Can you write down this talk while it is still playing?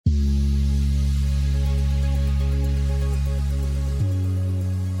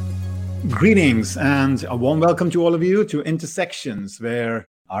Greetings and a warm welcome to all of you to Intersections, where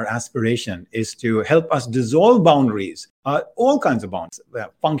our aspiration is to help us dissolve boundaries, all kinds of boundaries,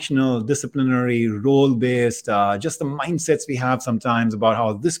 functional, disciplinary, role-based, just the mindsets we have sometimes about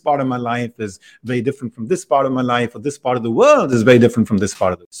how this part of my life is very different from this part of my life, or this part of the world is very different from this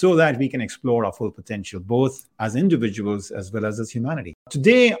part of it, so that we can explore our full potential, both as individuals as well as humanity.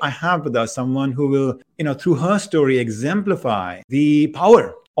 Today, I have with us someone who will, through her story, exemplify the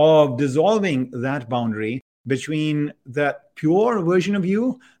power of dissolving that boundary between that pure version of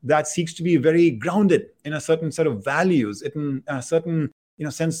you that seeks to be very grounded in a certain set of values, in a certain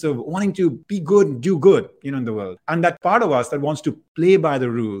sense of wanting to be good, do good, in the world. And that part of us that wants to play by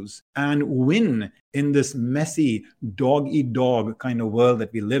the rules and win in this messy dog-eat-dog kind of world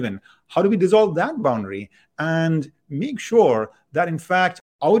that we live in. How do we dissolve that boundary and make sure that, in fact,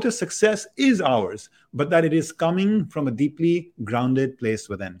 outer success is ours, but that it is coming from a deeply grounded place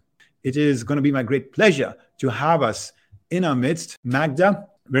within? It is going to be my great pleasure to have us in our midst, Magda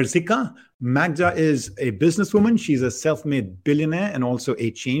Wierzycka. Magda is a businesswoman. She's a self-made billionaire and also a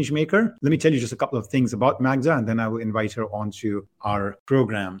change maker. Let me tell you just a couple of things about Magda, and then I will invite her onto our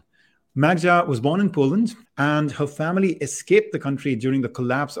program. Magda was born in Poland, and her family escaped the country during the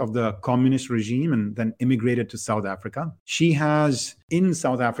collapse of the communist regime and then immigrated to South Africa. She has, in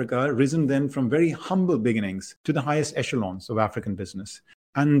South Africa, risen then from very humble beginnings to the highest echelons of African business,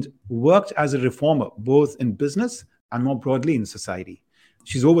 and worked as a reformer, both in business and more broadly in society.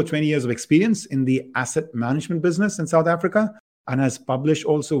 She's over 20 years of experience in the asset management business in South Africa and has published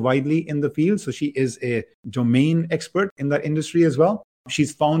also widely in the field. So she is a domain expert in that industry as well.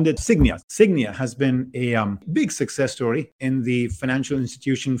 She's founded Signia. Signia has been a big success story in the financial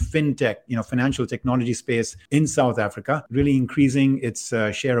institution, fintech, financial technology space in South Africa, really increasing its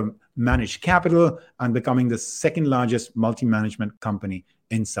share of managed capital and becoming the second largest multi-management company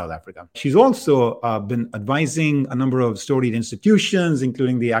in South Africa. She's also been advising a number of storied institutions,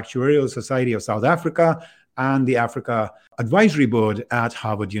 including the Actuarial Society of South Africa and the Africa Advisory Board at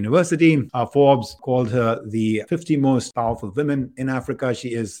Harvard University. Forbes called her the 50 most powerful women in Africa.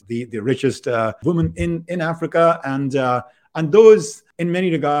 She is the richest woman in Africa. And those, in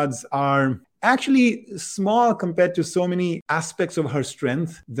many regards, are actually small compared to so many aspects of her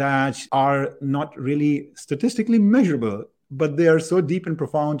strength that are not really statistically measurable, but they are so deep and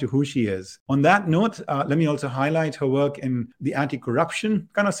profound to who she is. On that note, let me also highlight her work in the anti-corruption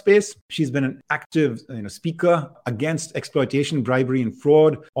kind of space. She's been an active speaker against exploitation, bribery, and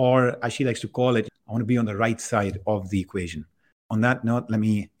fraud, or as she likes to call it, I want to be on the right side of the equation. On that note, let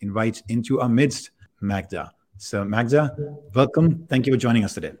me invite into our midst Magda. So Magda, welcome. Thank you for joining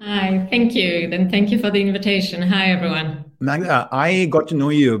us today. Hi, thank you. Then thank you for the invitation. Hi, everyone. Magda, I got to know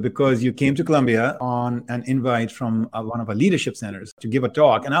you because you came to Columbia on an invite from one of our leadership centers to give a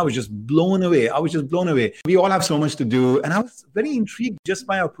talk, and I was just blown away. We all have so much to do, and I was very intrigued just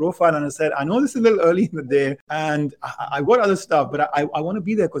by our profile, and I said, I know this is a little early in the day, and I've got other stuff, but I want to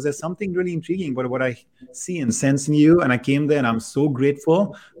be there because there's something really intriguing about what I see and sense in you, and I came there, and I'm so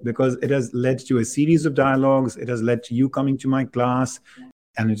grateful because it has led to a series of dialogues. It has led to you coming to my class,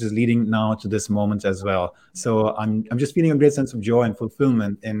 and it is leading now to this moment as well. So I'm just feeling a great sense of joy and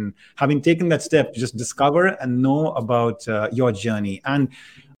fulfillment in having taken that step to just discover and know about your journey. And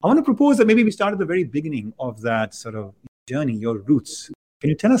I want to propose that maybe we start at the very beginning of that sort of journey, your roots. Can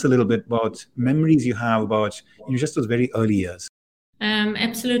you tell us a little bit about memories you have about just those very early years?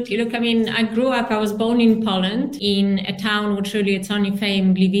 Absolutely. Look, I was born in Poland, in a town which really its only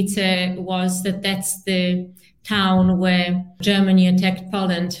fame, Gliwice, was that's the town where Germany attacked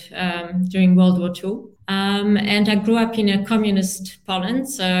Poland during World War II. And I grew up in a communist Poland.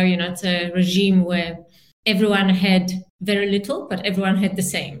 So, it's a regime where everyone had very little, but everyone had the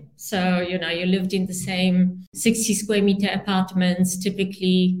same. So, you lived in the same 60 square meter apartments,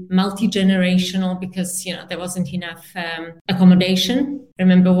 typically multi-generational, because, there wasn't enough accommodation.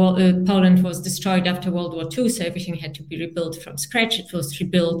 Remember, Poland was destroyed after World War II, so everything had to be rebuilt from scratch. It was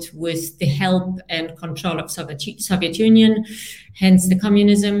rebuilt with the help and control of Soviet Union, hence the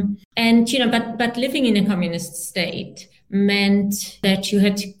communism. And, but living in a communist state meant that you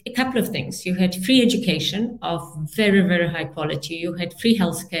had a couple of things. You had free education of very, very high quality. You had free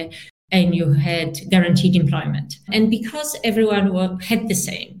healthcare, and you had guaranteed employment. And because everyone had the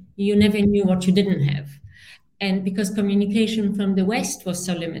same, you never knew what you didn't have. And because communication from the West was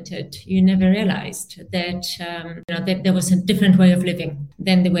so limited, you never realized that, that there was a different way of living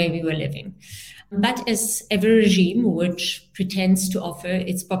than the way we were living. But as every regime which pretends to offer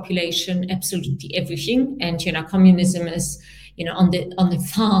its population absolutely everything, and communism is on the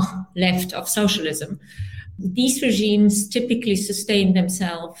far left of socialism, These regimes typically sustain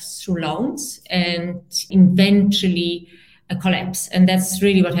themselves through loans and eventually collapse. And that's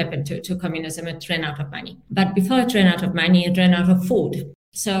really what happened to communism. It ran out of money. But before it ran out of money, it ran out of food.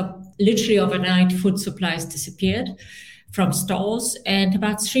 So literally overnight, food supplies disappeared from stores, and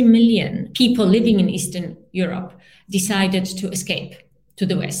about 3 million people living in Eastern Europe decided to escape to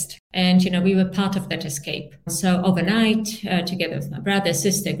the West. And, we were part of that escape. So overnight, together with my brother,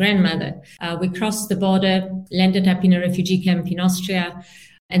 sister, grandmother, we crossed the border, landed up in a refugee camp in Austria.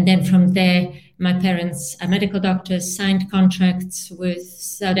 And then from there, my parents are medical doctors, signed contracts with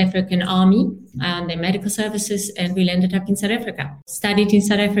South African Army and their medical services, and we landed up in South Africa. Studied in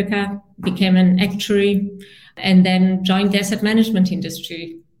South Africa, became an actuary, and then joined the asset management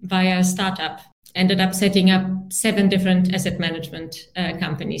industry via a startup. Ended up setting up 7 different asset management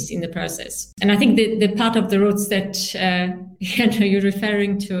companies in the process. And I think the part of the roots that you're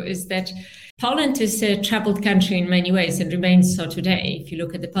referring to is that Poland is a troubled country in many ways and remains so today, if you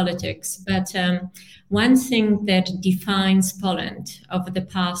look at the politics. But one thing that defines Poland over the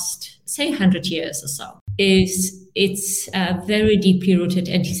past, say, 100 years or so is its very deeply rooted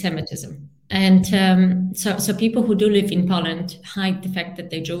anti-Semitism. And so people who do live in Poland hide the fact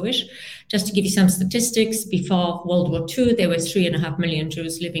that they're Jewish. Just to give you some statistics, before World War II, there were 3.5 million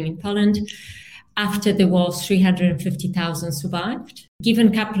Jews living in Poland. After the war, 350,000 survived. Given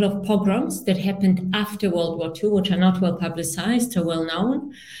a couple of pogroms that happened after World War II, which are not well publicized or well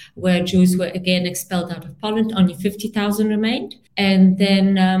known, where Jews were again expelled out of Poland, only 50,000 remained. And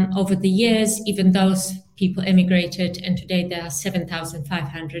then over the years, even those people emigrated, and today there are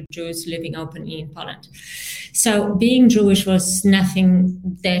 7,500 Jews living openly in Poland. So being Jewish was nothing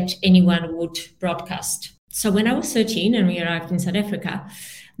that anyone would broadcast. So when I was 13 and we arrived in South Africa,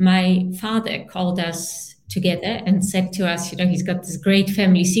 my father called us together and said to us, he's got this great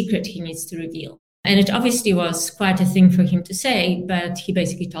family secret he needs to reveal. And it obviously was quite a thing for him to say, but he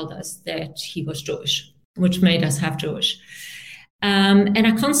basically told us that he was Jewish, which made us half Jewish. And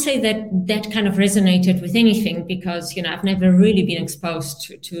I can't say that kind of resonated with anything because, I've never really been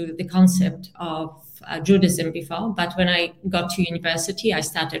exposed to the concept of Judaism before. But when I got to university, I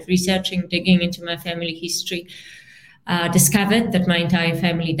started researching, digging into my family history, discovered that my entire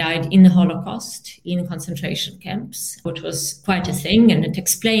family died in the Holocaust in concentration camps, which was quite a thing. And it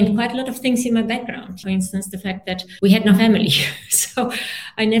explained quite a lot of things in my background. For instance, the fact that we had no family. So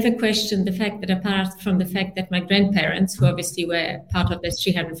I never questioned the fact that apart from the fact that my grandparents, who obviously were part of those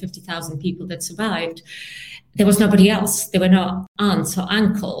 350,000 people that survived, there was nobody else. There were no aunts or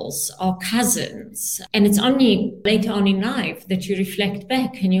uncles or cousins. And it's only later on in life that you reflect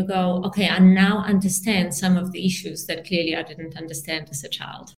back and you go, okay, I now understand some of the issues that clearly I didn't understand as a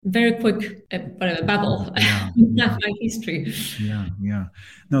child. Very quick, bubble of my history. Yeah.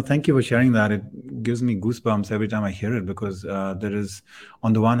 No, thank you for sharing that. It gives me goosebumps every time I hear it because there is,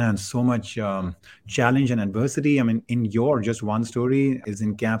 on the one hand, so much challenge and adversity. I mean, in your just one story is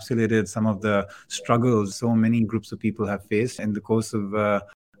encapsulated some of the struggles so many groups of people have faced in the course of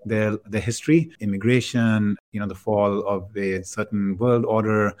their history, immigration, the fall of a certain world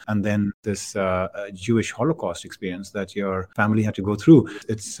order, and then this Jewish Holocaust experience that your family had to go through.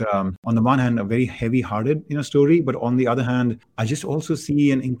 It's on the one hand a very heavy-hearted story, but on the other hand, I just also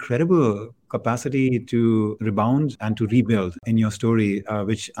see an incredible capacity to rebound and to rebuild in your story,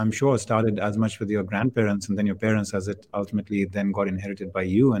 which I'm sure started as much with your grandparents and then your parents as it ultimately then got inherited by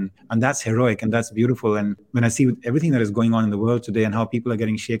you. And that's heroic and that's beautiful. And when I see everything that is going on in the world today and how people are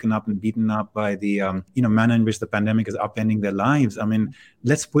getting shaken up and beaten up by the manner in which the pandemic is upending their lives, I mean,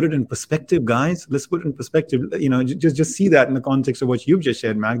 let's put it in perspective, guys. Let's put it in perspective. Just see that in the context of what you've just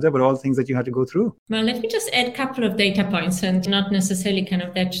shared, Magda, but all things that you had to go through. Well, let me just add a couple of data points, and not necessarily kind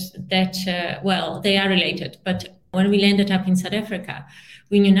of that they are related. But when we landed up in South Africa,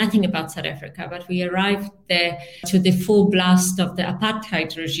 we knew nothing about South Africa, but we arrived there to the full blast of the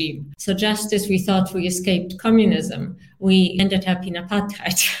apartheid regime. So just as we thought we escaped communism, we ended up in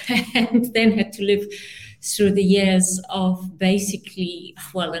apartheid and then had to live through the years of basically,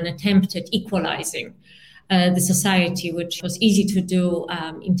 an attempt at equalizing the society, which was easy to do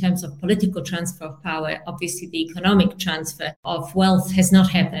in terms of political transfer of power. Obviously, the economic transfer of wealth has not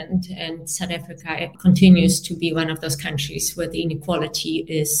happened, and South Africa continues to be one of those countries where the inequality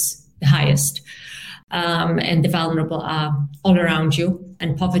is the highest. And the vulnerable are all around you,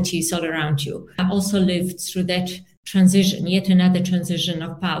 and poverty is all around you. I also lived through that transition, yet another transition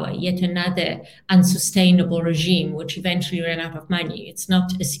of power, yet another unsustainable regime, which eventually ran out of money. It's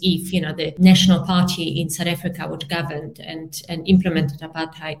not as if, the National Party in South Africa, which governed and implemented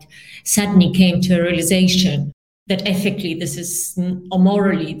apartheid, suddenly came to a realization that ethically this is, or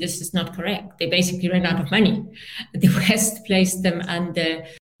morally, this is not correct. They basically ran out of money. The West placed them under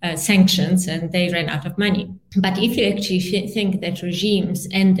sanctions and they ran out of money. But if you actually think that regimes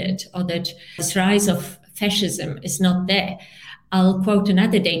ended or that this rise of fascism is not there, I'll quote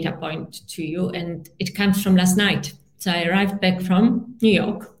another data point to you, and it comes from last night. So I arrived back from New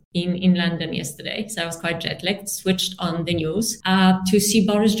York in London yesterday, so I was quite jet lagged, switched on the news to see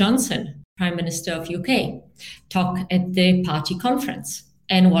Boris Johnson, Prime Minister of UK, talk at the party conference.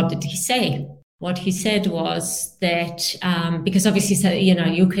 And what did he say? What he said was that, because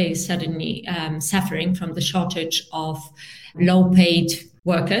obviously, UK is suddenly suffering from the shortage of low-paid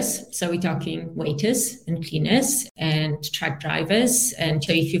workers. So we're talking waiters and cleaners and truck drivers. And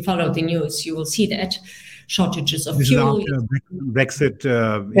so if you follow the news, you will see that shortages of fuel. Brexit,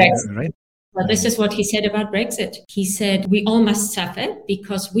 right? Well, this is what he said about Brexit. He said, we all must suffer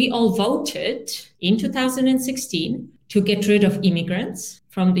because we all voted in 2016 to get rid of immigrants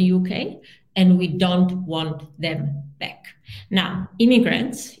from the UK, and we don't want them back. Now,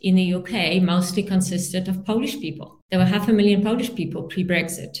 immigrants in the UK mostly consisted of Polish people. There were 500,000 Polish people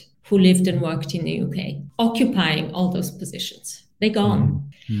pre-Brexit who lived and worked in the UK, occupying all those positions. They're gone.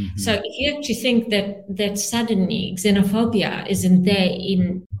 Mm-hmm. So if you actually think that suddenly xenophobia isn't there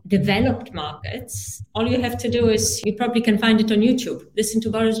in developed markets, all you have to do is, you probably can find it on YouTube, listen to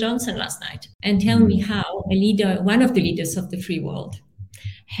Boris Johnson last night and tell me how a leader, one of the leaders of the free world,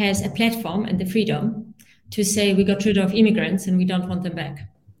 has a platform and the freedom to say we got rid of immigrants and we don't want them back.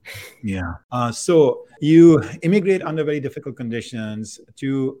 Yeah. So you immigrate under very difficult conditions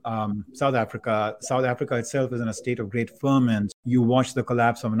to South Africa. South Africa itself is in a state of great ferment. You watch the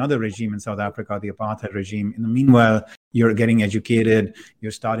collapse of another regime in South Africa, the apartheid regime. In the meanwhile, you're getting educated.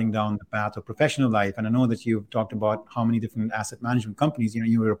 You're starting down the path of professional life. And I know that you've talked about how many different asset management companies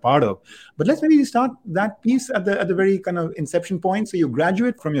you were a part of. But let's maybe start that piece at the very kind of inception point. So you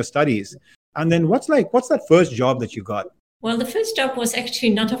graduate from your studies. And then what's that first job that you got? Well, the first job was actually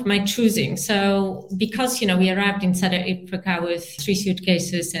not of my choosing. So because, we arrived in South Africa with 3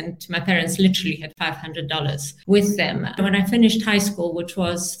 suitcases and my parents literally had $500 with them. When I finished high school, which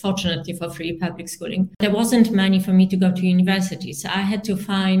was fortunately for free public schooling, there wasn't money for me to go to university. So I had to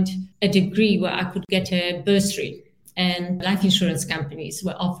find a degree where I could get a bursary. And life insurance companies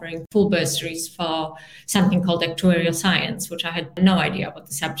were offering full bursaries for something called actuarial science, which I had no idea what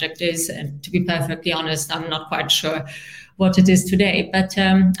the subject is. And to be perfectly honest, I'm not quite sure what it is today. But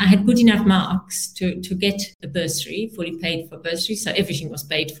I had good enough marks to get a bursary, fully paid for bursary. So everything was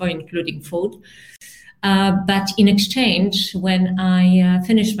paid for, including food. But in exchange, when I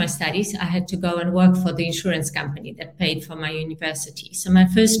finished my studies, I had to go and work for the insurance company that paid for my university. So my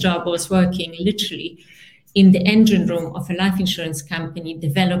first job was working literally in the engine room of a life insurance company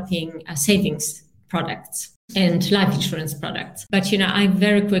developing savings products and life insurance products. But, I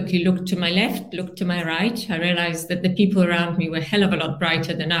very quickly looked to my left, looked to my right. I realized that the people around me were a hell of a lot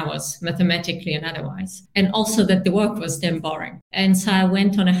brighter than I was, mathematically and otherwise. And also that the work was damn boring. And so I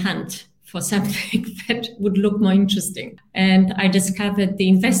went on a hunt for something that would look more interesting. And I discovered the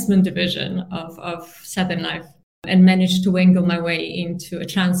investment division of Southern Life and managed to wangle my way into a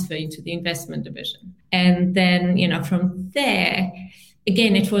transfer into the investment division. And then, from there,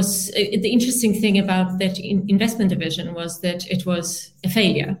 again, it was the interesting thing about that investment division was that it was a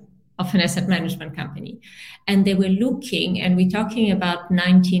failure of an asset management company. And they were looking, and we're talking about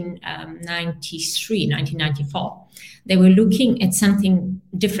 1993, 1994. They were looking at something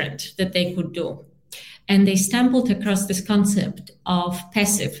different that they could do. And they stumbled across this concept of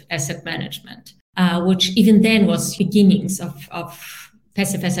passive asset management, which even then was beginnings of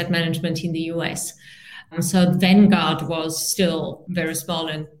passive asset management in the US. So Vanguard was still very small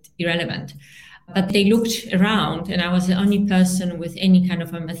and irrelevant. But they looked around, and I was the only person with any kind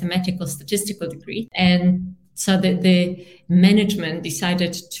of a mathematical statistical degree. And so the management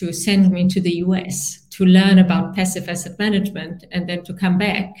decided to send me to the US to learn about passive asset management and then to come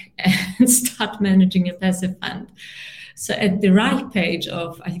back and start managing a passive fund. So at the ripe age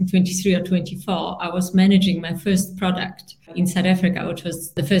of, I think, 23 or 24, I was managing my first product in South Africa, which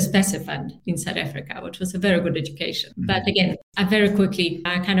was the first passive fund in South Africa, which was a very good education. Mm-hmm. But again, I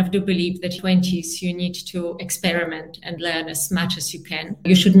kind of do believe that 20s, you need to experiment and learn as much as you can.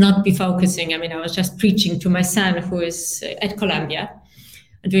 You should not be focusing. I was just preaching to my son who is at Columbia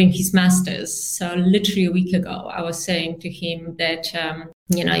doing his master's. So literally a week ago, I was saying to him that,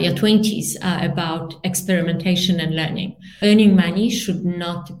 your 20s are about experimentation and learning. Earning money should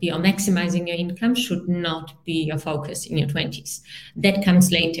not be, or maximizing your income should not be your focus in your 20s. That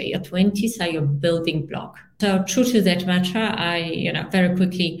comes later. Your 20s are your building block. So true to that matter, I, very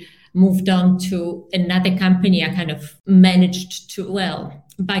quickly moved on to another company. I kind of managed to,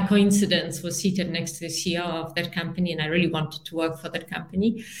 by coincidence, was seated next to the CEO of that company, and I really wanted to work for that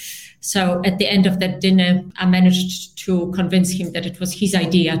company. So at the end of that dinner, I managed to convince him that it was his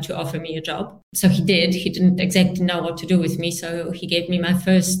idea to offer me a job. So he did. He didn't exactly know what to do with me. So he gave me my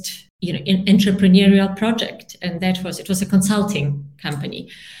first, entrepreneurial project. And it was a consulting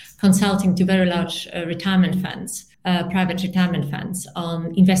company, consulting to very large retirement funds, private retirement funds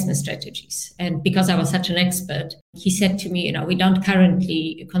on investment strategies. And because I was such an expert, he said to me, we don't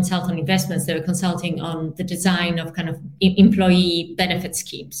currently consult on investments. They're consulting on the design of kind of employee benefit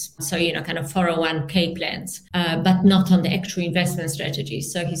schemes. So, kind of 401k plans, but not on the actual investment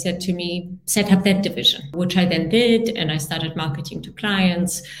strategies. So he said to me, set up that division, which I then did. And I started marketing to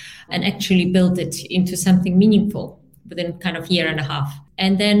clients and actually built it into something meaningful within kind of year and a half.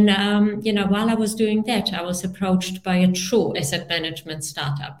 And then, while I was doing that, I was approached by a true asset management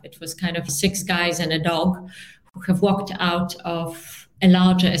startup. It was kind of 6 guys and a dog who have walked out of a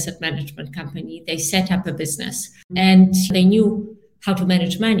larger asset management company. They set up a business and they knew how to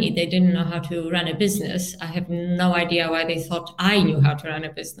manage money. They didn't know how to run a business. I have no idea why they thought I knew how to run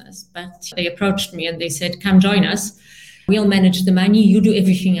a business, but they approached me and they said, come join us. We'll manage the money. You do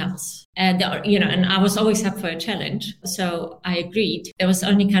everything else. And I was always up for a challenge. So I agreed. There was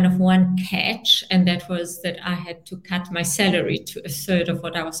only kind of one catch, and that was that I had to cut my salary to a third of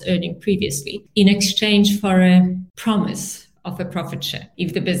what I was earning previously in exchange for a promise of a profit share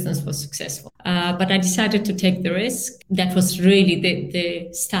if the business was successful. But I decided to take the risk. That was really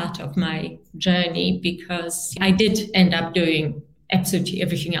the start of my journey, because I did end up doing absolutely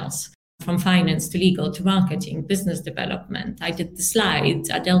everything else. From finance to legal to marketing, business development. I did the slides,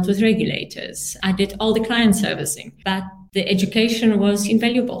 I dealt with regulators, I did all the client servicing. But the education was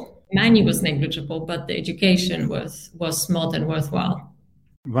invaluable. Money was negligible, but the education was more than worthwhile.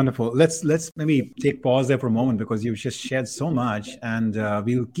 Wonderful. Let's maybe take pause there for a moment, because you've just shared so much, and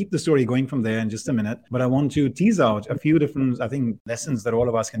we'll keep the story going from there in just a minute. But I want to tease out a few different, I think, lessons that all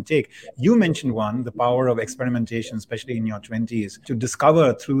of us can take. You mentioned one, the power of experimentation, especially in your 20s, to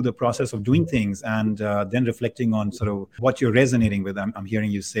discover through the process of doing things and then reflecting on sort of what you're resonating with. I'm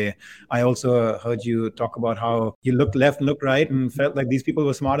hearing you say. I also heard you talk about how you looked left and looked right and felt like these people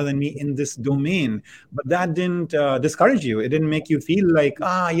were smarter than me in this domain. But that didn't discourage you. It didn't make you feel like,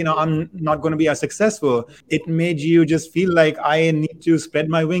 I'm not going to be as successful. It made you just feel like I need to spread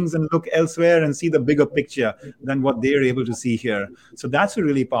my wings and look elsewhere and see the bigger picture than what they're able to see here. So that's a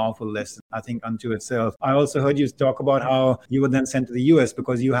really powerful lesson, I think, unto itself. I also heard you talk about how you were then sent to the US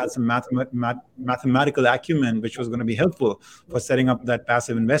because you had some mathematical acumen, which was going to be helpful for setting up that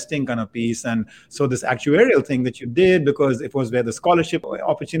passive investing kind of piece. And so this actuarial thing that you did, because it was where the scholarship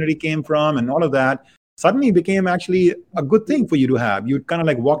opportunity came from and all of that, suddenly became actually a good thing for you to have. You kind of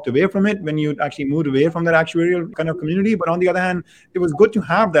like walked away from it when you actually moved away from that actuarial kind of community. But on the other hand, it was good to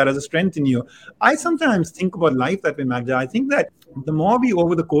have that as a strength in you. I sometimes think about life that way, Magda. I think that the more we,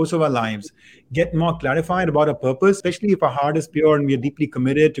 over the course of our lives, get more clarified about our purpose, especially if our heart is pure and we are deeply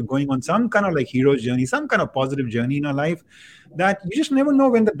committed to going on some kind of like hero's journey, some kind of positive journey in our life, that you just never know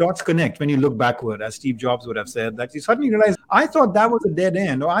when the dots connect, when you look backward, as Steve Jobs would have said, that you suddenly realize, I thought that was a dead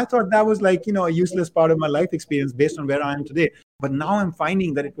end, or I thought that was like, a useless part of my life experience based on where I am today. But now I'm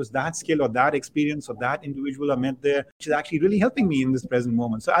finding that it was that skill or that experience or that individual I met there, which is actually really helping me in this present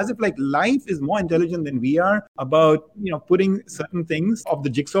moment. So as if like life is more intelligent than we are about, putting certain things of the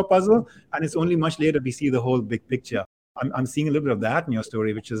jigsaw puzzle, and it's only much later we see the whole big picture. I'm seeing a little bit of that in your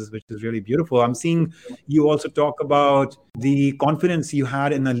story, which is really beautiful. I'm seeing you also talk about the confidence you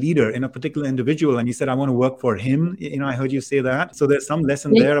had in a leader, in a particular individual, and you said, I want to work for him. I heard you say that. So there's some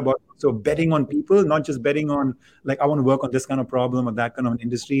lesson there about betting on people, not just betting on like, I want to work on this kind of problem or that kind of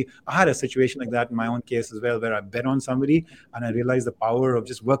industry. I had a situation like that in my own case as well, where I bet on somebody and I realized the power of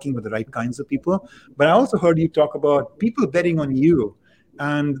just working with the right kinds of people. But I also heard you talk about people betting on you,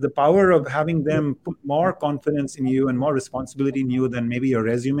 and the power of having them put more confidence in you and more responsibility in you than maybe your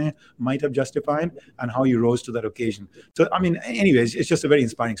resume might have justified, and how you rose to that occasion. So, anyways, it's just a very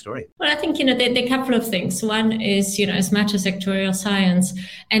inspiring story. Well, I think, there are a couple of things. One is, as much as actuarial science,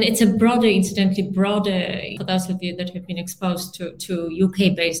 and it's incidentally broader, for those of you that have been exposed to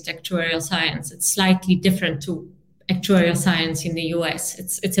UK-based actuarial science, it's slightly different to actuarial science in the US.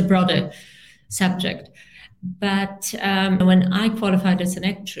 It's a broader subject. But when I qualified as an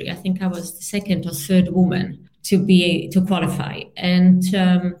actuary, I think I was the second or third woman to qualify. And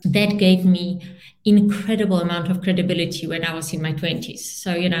that gave me incredible amount of credibility when I was in my 20s.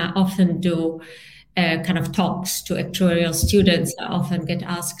 So, I often do kind of talks to actuarial students, I often get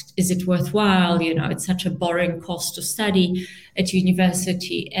asked, is it worthwhile? It's such a boring course to study at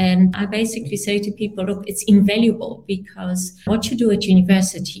university. And I basically say to people, look, it's invaluable, because what you do at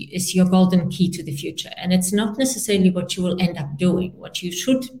university is your golden key to the future. And it's not necessarily what you will end up doing. What you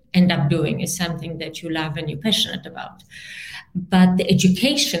should end up doing is something that you love and you're passionate about. But the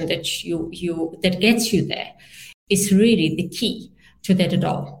education that gets you there is really the key to that at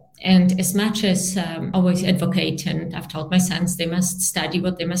all. And as much as I always advocate, and I've told my sons they must study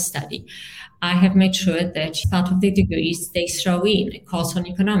what they must study, I have made sure that part of their degrees they throw in a course on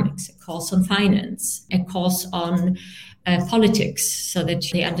economics, a course on finance, a course on politics, so that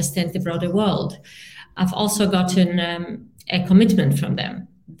they understand the broader world. I've also gotten a commitment from them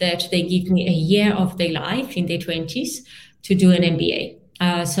that they give me a year of their life in their 20s to do an MBA.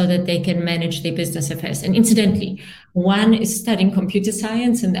 So that they can manage their business affairs. And incidentally, one is studying computer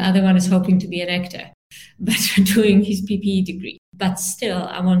science and the other one is hoping to be an actor, but doing his PPE degree. But still,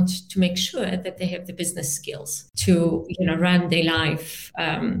 I want to make sure that they have the business skills to run their life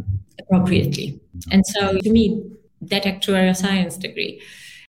appropriately. And so to me, that actuarial science degree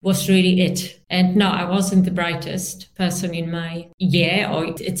was really it. And no, I wasn't the brightest person in my year, or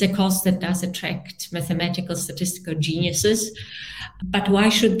it's a course that does attract mathematical, statistical geniuses. But why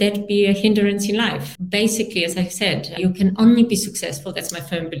should that be a hindrance in life? Basically, as I said, you can only be successful. That's my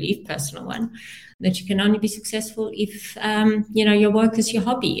firm belief, personal one, that you can only be successful if, your work is your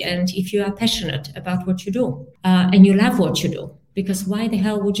hobby and if you are passionate about what you do and you love what you do. Because why the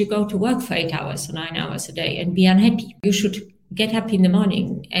hell would you go to work for 8 hours or 9 hours a day and be unhappy? You should get up in the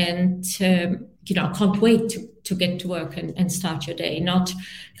morning and, can't wait to get to work and start your day, not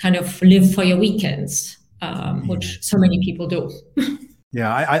kind of live for your weekends. Which so many people do.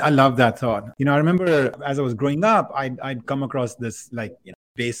 Yeah, I love that thought. I remember as I was growing up, I'd come across this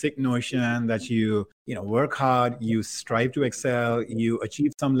basic notion that you work hard, you strive to excel, you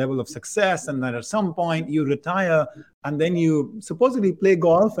achieve some level of success, and then at some point you retire, and then you supposedly play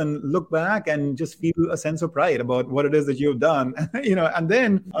golf and look back and just feel a sense of pride about what it is that you've done. And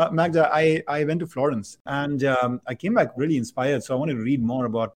then Magda, I went to Florence, and I came back really inspired. So I wanted to read more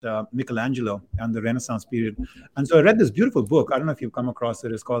about Michelangelo and the Renaissance period. And so I read this beautiful book. I don't know if you've come across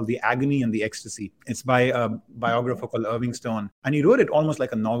it. It's called The Agony and the Ecstasy. It's by a biographer called Irving Stone. And he wrote it almost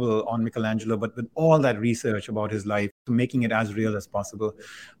like a novel on Michelangelo, but with all that research about his life, making it as real as possible.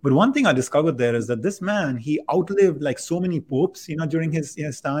 But one thing I discovered there is that this man, he outlived like so many popes, during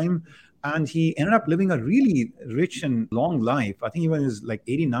his time. And he ended up living a really rich and long life. I think he was like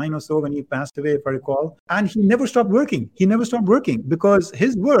 89 or so when he passed away, if I recall. And he never stopped working. He never stopped working because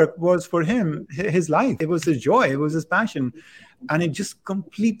his work was for him, his life. It was his joy. It was his passion. And it just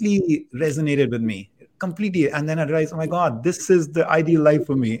completely resonated with me. Completely. And then I realized, oh my God, this is the ideal life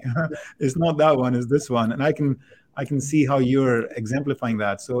for me. It's not that one, it's this one. And I can see how you're exemplifying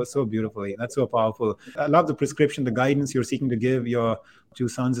that so beautifully. That's so powerful. I love the prescription, the guidance you're seeking to give your two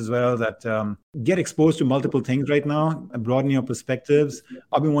sons as well, that get exposed to multiple things right now and broaden your perspectives.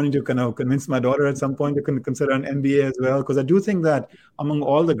 I've been wanting to kind of convince my daughter at some point to consider an MBA as well, because I do think that among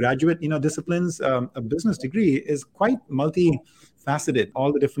all the graduate disciplines, a business degree is quite multifaceted,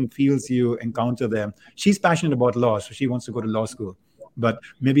 all the different fields you encounter there. She's passionate about law, so she wants to go to law school. But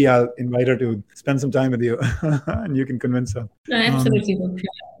maybe I'll invite her to spend some time with you and you can convince her. No, absolutely.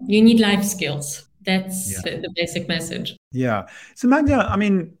 You need life skills. That's the basic message. Yeah. So Magda,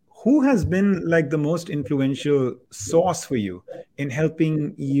 who has been like the most influential source for you in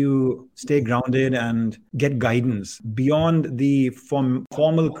helping you stay grounded and get guidance beyond the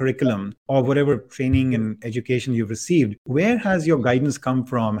formal curriculum or whatever training and education you've received? Where has your guidance come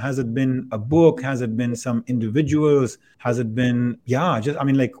from? Has it been a book? Has it been some individuals? Has it been,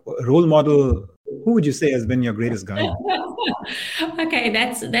 like a role model? Who would you say has been your greatest guide? Okay,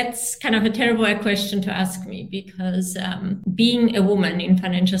 that's kind of a terrible question to ask me, because being a woman in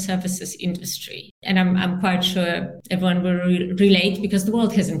financial services industry, and I'm quite sure everyone will relate because the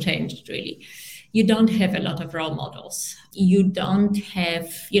world hasn't changed really. You don't have a lot of role models. You don't have,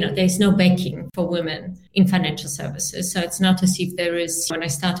 there's no backing for women in financial services. So it's not as if there is, when I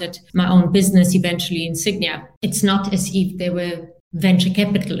started my own business eventually Insignia, it's not as if there were venture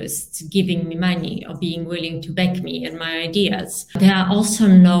capitalists giving me money or being willing to back me and my ideas. There are also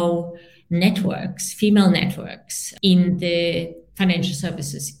no networks, female networks in the financial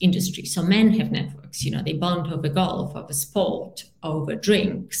services industry. So men have networks, they bond over golf, over sport, over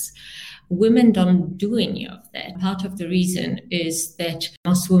drinks. Women don't do any of that. Part of the reason is that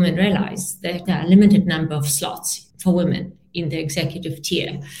most women realize that there are a limited number of slots for women in the executive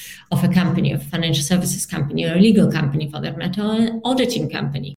tier of a company, of a financial services company, or a legal company for that matter, or an auditing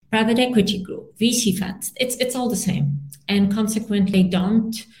company, private equity group, VC funds. It's all the same. And consequently,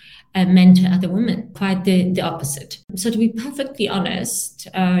 don't mentor other women. Quite the opposite. So to be perfectly honest,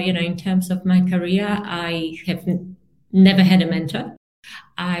 in terms of my career, I have never had a mentor.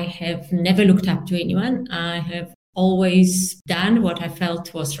 I have never looked up to anyone. I have always done what I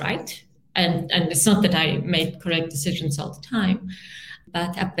felt was right. And it's not that I made correct decisions all the time,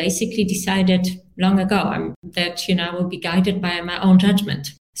 but I basically decided long ago that, I will be guided by my own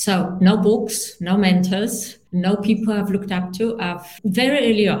judgment. So no books, no mentors, no people I've looked up to.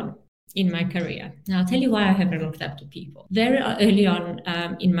 Very early on in my career. Now, I'll tell you why I haven't looked up to people. Very early on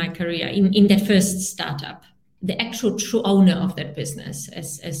in my career, in that first startup, the actual true owner of that business,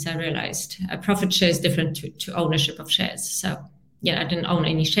 as I realized, a profit share is different to ownership of shares. So, I didn't own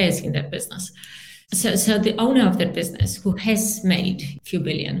any shares in that business. So the owner of that business, who has made a few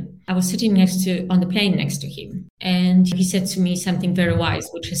billion, I was sitting on the plane next to him. And he said to me something very wise,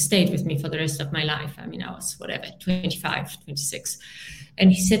 which has stayed with me for the rest of my life. I was 25, 26.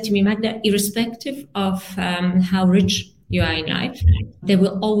 And he said to me, Magda, irrespective of how rich you are in life, there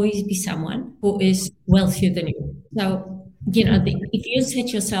will always be someone who is wealthier than you. So, if you set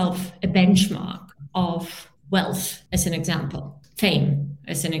yourself a benchmark of wealth as an example, fame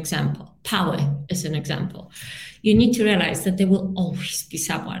as an example, power as an example, you need to realize that there will always be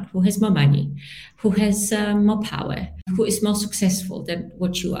someone who has more money, who has more power, who is more successful than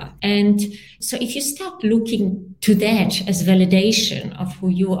what you are. And so if you start looking to that as validation of who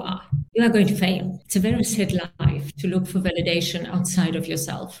you are going to fail. It's a very sad life to look for validation outside of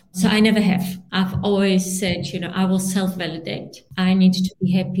yourself. So I never have. I've always said, I will self-validate. I need to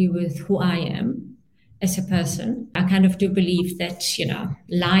be happy with who I am as a person. I kind of do believe that,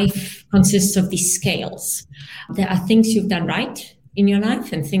 life consists of these scales. There are things you've done right in your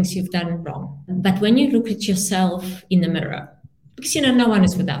life and things you've done wrong. But when you look at yourself in the mirror, because, no one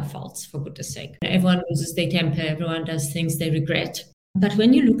is without faults, for goodness sake. Everyone loses their temper. Everyone does things they regret. But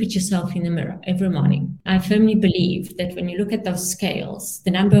when you look at yourself in the mirror every morning, I firmly believe that when you look at those scales,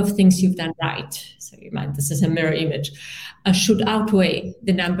 the number of things you've done right, so this is a mirror image, should outweigh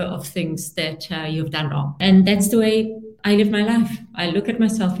the number of things that you've done wrong. And that's the way I live my life. I look at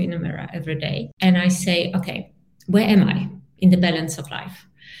myself in the mirror every day and I say, okay, where am I in the balance of life?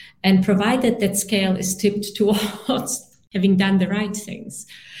 And provided that scale is tipped towards having done the right things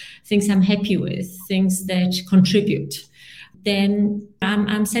I'm happy with, things that contribute, then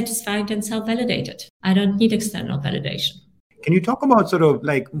I'm satisfied and self-validated. I don't need external validation. Can you talk about sort of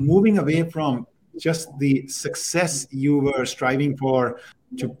like moving away from just the success you were striving for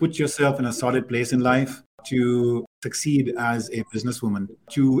to put yourself in a solid place in life, to succeed as a businesswoman,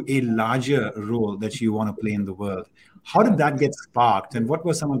 to a larger role that you want to play in the world? How did that get sparked, and what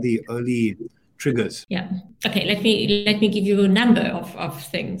were some of the early triggers? Yeah. Okay. Let me give you a number of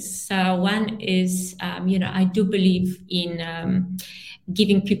things. So one is, I do believe in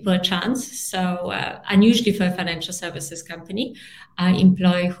giving people a chance. So unusually for a financial services company, I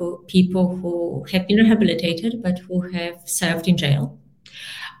employ people who have been rehabilitated, but who have served in jail,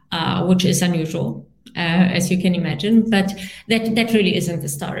 which is unusual, as you can imagine. But that really isn't the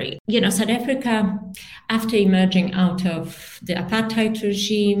story. South Africa, after emerging out of the apartheid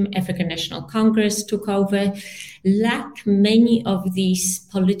regime, African National Congress took over. Like many of these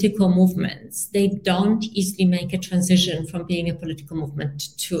political movements, they don't easily make a transition from being a political movement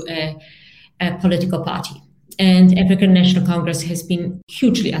to a political party. And African National Congress has been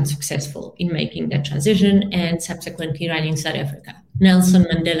hugely unsuccessful in making that transition and subsequently running South Africa, Nelson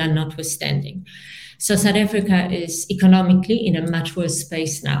Mandela notwithstanding. So South Africa is economically in a much worse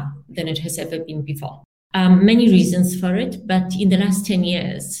space now than it has ever been before. Many reasons for it, but in the last 10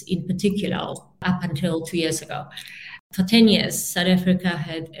 years, in particular, up until 2 years ago, for 10 years, South Africa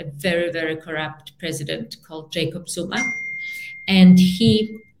had a very, very corrupt president called Jacob Zuma, and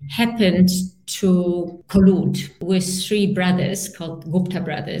he happened to collude with three brothers called Gupta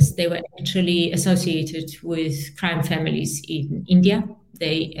brothers. They were actually associated with crime families in India.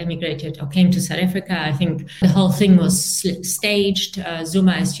 They emigrated or came to South Africa. I think the whole thing was staged.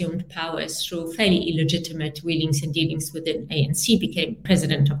 Zuma assumed power through fairly illegitimate wheelings and dealings within ANC, became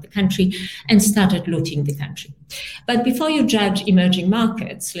president of the country, and started looting the country. But before you judge emerging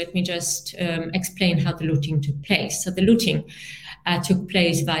markets, let me just explain how the looting took place. So the looting took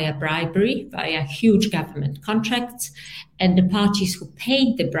place via bribery, via huge government contracts, and the parties who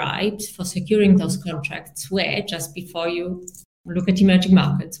paid the bribes for securing those contracts were, just before you look at emerging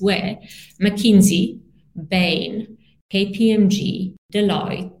markets, where McKinsey, Bain, KPMG,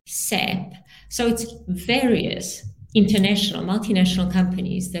 Deloitte, SAP. So it's various international, multinational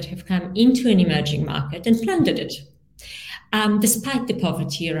companies that have come into an emerging market and plundered it. Despite the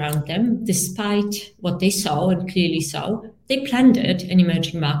poverty around them, despite what they saw and clearly saw, they plundered an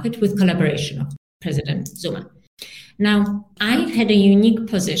emerging market with collaboration of President Zuma. Now, I had a unique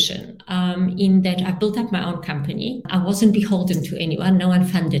position in that I built up my own company. I wasn't beholden to anyone. No one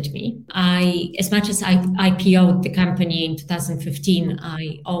funded me. As much as I IPO'd the company in 2015,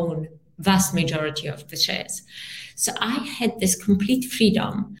 I own vast majority of the shares. So I had this complete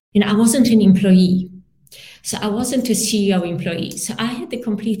freedom. I wasn't an employee. So I wasn't a CEO employee. So I had the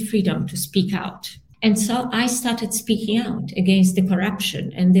complete freedom to speak out. And so I started speaking out against the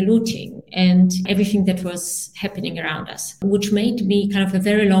corruption and the looting and everything that was happening around us, which made me kind of a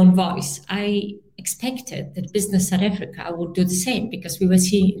very lone voice. I expected that Business South Africa would do the same because we were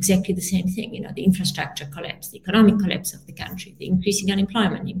seeing exactly the same thing, the infrastructure collapse, the economic collapse of the country, the increasing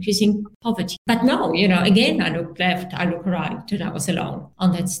unemployment, increasing poverty. But no, again, I looked left, I looked right, and I was alone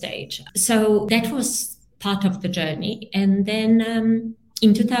on that stage. So that was part of the journey. And then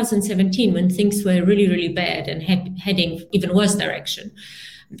in 2017, when things were really, really bad and heading even worse direction,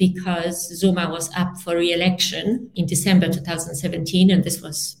 because Zuma was up for re-election in December 2017, and this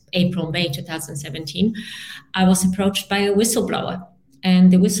was May 2017, I was approached by a whistleblower. And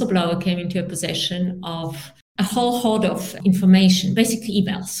the whistleblower came into a possession of a whole hoard of information, basically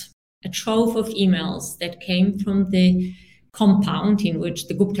emails, a trove of emails that came from the compound in which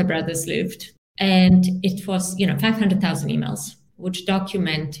the Gupta brothers lived. And it was, 500,000 emails, which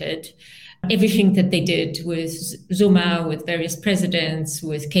documented everything that they did with Zuma, with various presidents,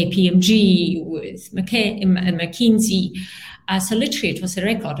 with KPMG, with McKinsey. So literally it was a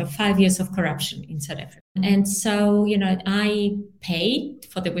record of 5 years of corruption in South Africa. And so, I paid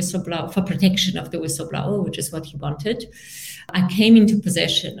for the whistleblower, for protection of the whistleblower, which is what he wanted. I came into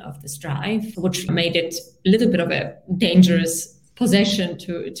possession of this drive, which made it a little bit of a dangerous possession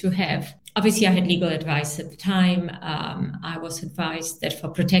to have. Obviously, I had legal advice at the time. I was advised that for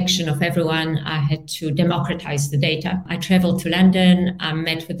protection of everyone, I had to democratize the data. I traveled to London. I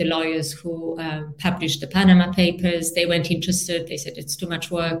met with the lawyers who published the Panama Papers. They weren't interested. They said it's too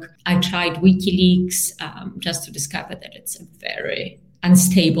much work. I tried WikiLeaks just to discover that it's a very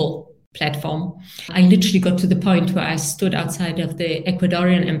unstable platform. I literally got to the point where I stood outside of the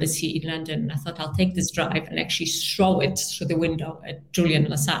Ecuadorian embassy in London. I thought I'll take this drive and actually throw it through the window at Julian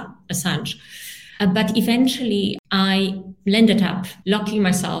Assange. But eventually I ended up locking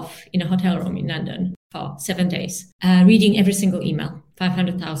myself in a hotel room in London for 7 days, reading every single email,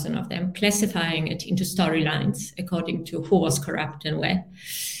 500,000 of them, classifying it into storylines according to who was corrupt and where.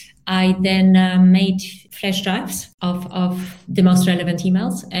 I then made flash drives of the most relevant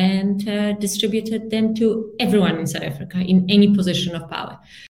emails and distributed them to everyone in South Africa in any position of power.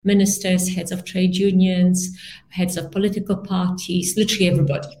 Ministers, heads of trade unions, heads of political parties, literally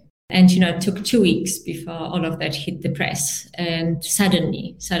everybody. And, it took 2 weeks before all of that hit the press. And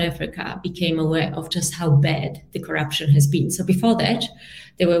suddenly South Africa became aware of just how bad the corruption has been. So before that,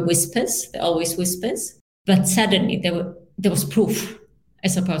 there were whispers, there are always whispers, but suddenly there was proof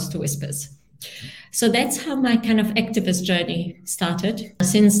as opposed to whispers. So that's how my kind of activist journey started.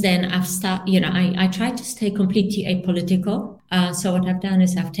 Since then, I tried to stay completely apolitical. So what I've done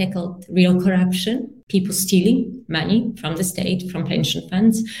is I've tackled real corruption, people stealing money from the state, from pension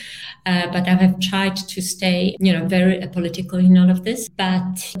funds. But I have tried to stay, very apolitical in all of this.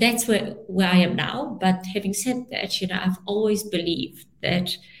 But that's where I am now. But having said that, I've always believed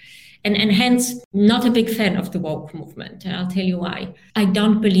that, and hence not a big fan of the woke movement. And I'll tell you why. I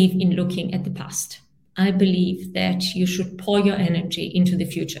don't believe in looking at the past. I believe that you should pour your energy into the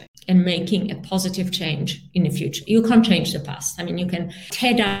future and making a positive change in the future. You can't change the past. You can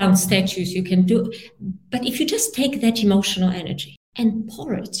tear down statues, you can do, but if you just take that emotional energy and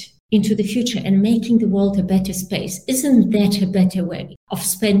pour it into the future and making the world a better space, isn't that a better way of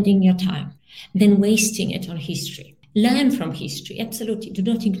spending your time than wasting it on history? Learn from history, absolutely. Do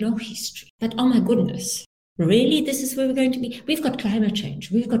not ignore history. But oh my goodness, really, this is where we're going to be? We've got climate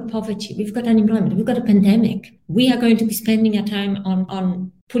change, we've got poverty, we've got unemployment, we've got a pandemic. We are going to be spending our time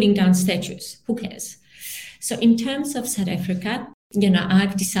on pulling down statues. Who cares? So in terms of South Africa,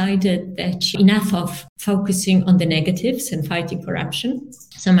 I've decided that enough of focusing on the negatives and fighting corruption.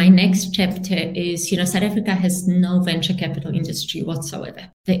 So my next chapter is, South Africa has no venture capital industry whatsoever.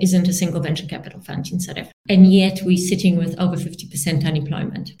 There isn't a single venture capital fund in South Africa. And yet we're sitting with over 50%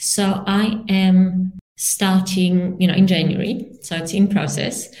 unemployment. So I am starting, in January, so it's in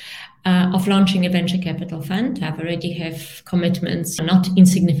process, of launching a venture capital fund. I've already have commitments, not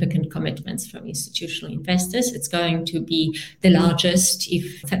insignificant commitments from institutional investors. It's going to be the largest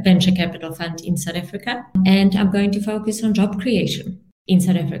venture capital fund in South Africa. And I'm going to focus on job creation in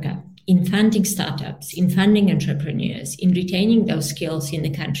South Africa. in funding startups, in funding entrepreneurs, in retaining those skills in the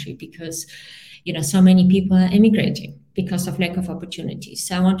country, because so many people are emigrating because of lack of opportunities.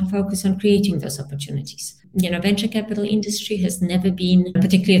 So I want to focus on creating those opportunities. Venture capital industry has never been,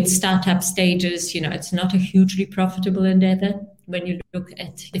 particularly at startup stages, it's not a hugely profitable endeavor. When you look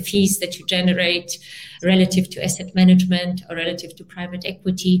at the fees that you generate relative to asset management or relative to private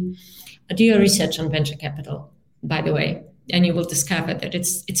equity, do your research on venture capital, by the way, and you will discover that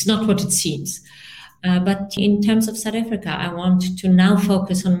it's not what it seems. But in terms of South Africa, I want to now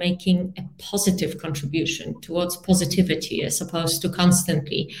focus on making a positive contribution towards positivity, as opposed to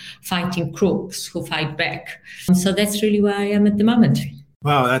constantly fighting crooks who fight back. So that's really where I am at the moment.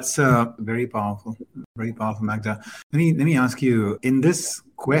 Wow, that's very powerful, Magda. Let me ask you, in this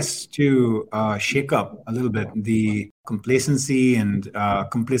quest to shake up a little bit the complacency and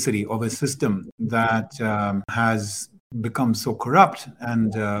complicity of a system that has become so corrupt,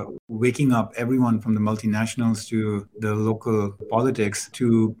 and waking up everyone from the multinationals to the local politics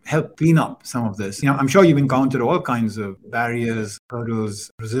to help clean up some of this. I'm sure you've encountered all kinds of barriers,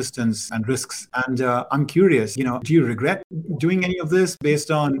 hurdles, resistance, and risks. And I'm curious, do you regret doing any of this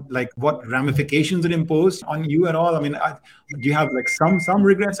based on what ramifications it imposed on you at all? I mean, do you have some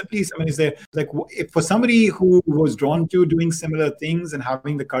regrets at least? I mean, is there if for somebody who was drawn to doing similar things and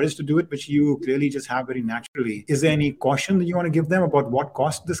having the courage to do it, which you clearly just have very naturally, is there any caution that you want to give them about what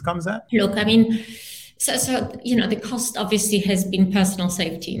cost this comes at? Look, I mean, so the cost obviously has been personal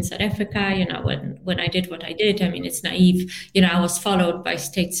safety in South Africa. When I did what I did, I mean, it's naive. I was followed by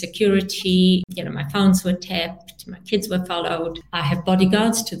state security. My phones were tapped. My kids were followed. I have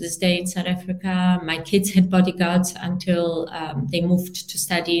bodyguards to this day in South Africa. My kids had bodyguards until they moved to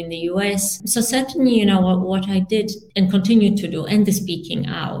study in the US. So certainly, what I did and continue to do, and the speaking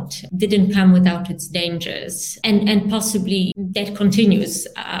out, didn't come without its dangers. And possibly that continues.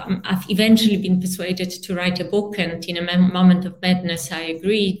 I've eventually been persuaded to write a book, and in a moment of madness I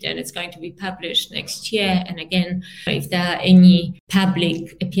agreed, and it's going to be published next year. And again, if there are any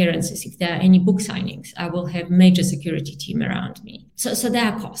public appearances, if there are any book signings, I will have major security team around me. So there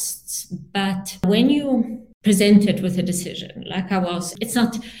are costs. But when you presented with a decision like I was, it's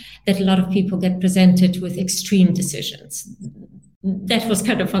not that a lot of people get presented with extreme decisions. That was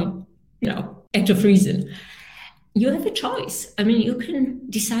kind of act of reason. You have a choice. I mean, you can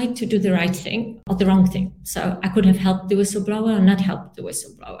decide to do the right thing or the wrong thing. So I could have helped the whistleblower or not helped the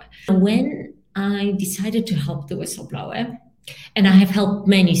whistleblower. When I decided to help the whistleblower, and I have helped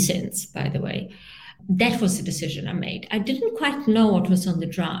many since, by the way, that was the decision I made. I didn't quite know what was on the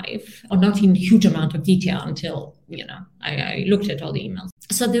drive, or not in huge amount of detail until, I looked at all the emails.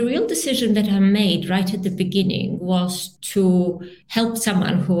 So the real decision that I made right at the beginning was to help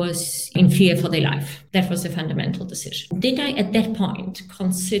someone who was in fear for their life. That was a fundamental decision. Did I, at that point,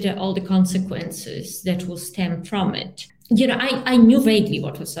 consider all the consequences that will stem from it? I knew vaguely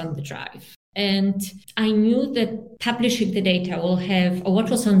what was on the drive. And I knew that publishing the data will have, or what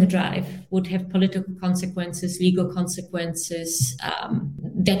was on the drive would have political consequences, legal consequences,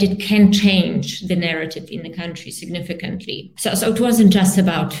 that it can change the narrative in the country significantly. So it wasn't just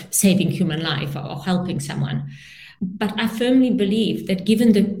about saving human life or helping someone. But I firmly believe that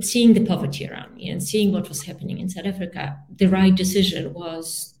given seeing the poverty around me and seeing what was happening in South Africa, the right decision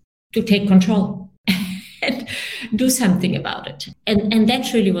was to take control and do something about it. And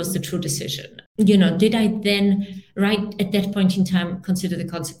that really was the true decision. Did I then, right at that point in time, consider the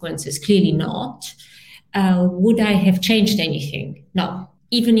consequences? Clearly not. Would I have changed anything? No.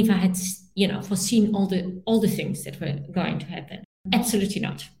 Even if I had, foreseen all the things that were going to happen. Absolutely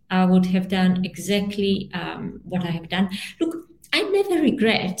not. I would have done exactly what I have done. Look, I never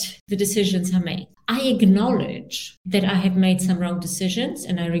regret the decisions I made. I acknowledge that I have made some wrong decisions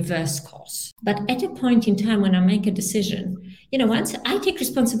and I reverse course. But at a point in time when I make a decision, once I take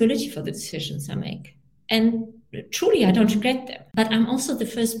responsibility for the decisions I make. And truly, I don't regret them. But I'm also the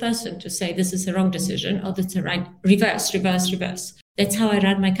first person to say this is a wrong decision or that's a right. Reverse. That's how I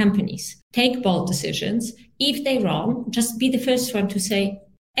run my companies. Take bold decisions. If they're wrong, just be the first one to say,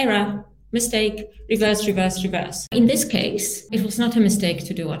 error, mistake, reverse. In this case, it was not a mistake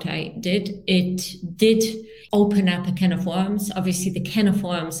to do what I did. It did open up a can of worms. Obviously, the can of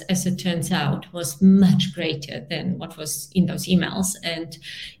worms, as it turns out, was much greater than what was in those emails. And,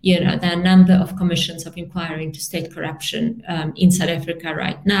 there are a number of commissions of inquiry into state corruption in South Africa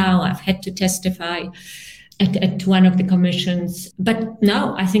right now. I've had to testify at one of the commissions. But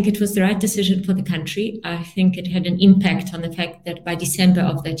no, I think it was the right decision for the country. I think it had an impact on the fact that by December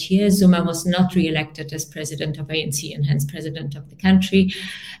of that year, Zuma was not re-elected as president of ANC and hence president of the country.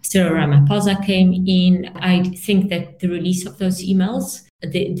 Cyril Ramaphosa came in. I think that the release of those emails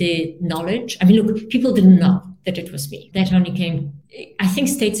the knowledge. I mean, look, people didn't know that it was me. That only came, I think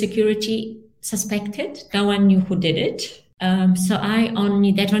state security suspected. No one knew who did it. So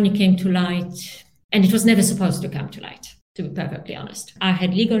that only came to light, and it was never supposed to come to light, to be perfectly honest. I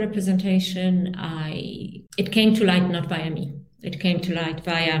had legal representation. It came to light not via me. It came to light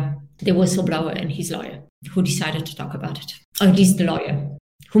via the whistleblower and his lawyer, who decided to talk about it. Or at least the lawyer,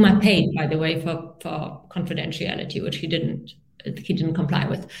 whom I paid, by the way, for confidentiality, which he didn't comply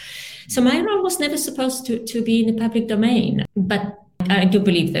with. So my role was never supposed to be in the public domain. But I do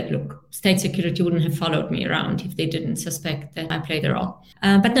believe that, look, state security wouldn't have followed me around if they didn't suspect that I played a role.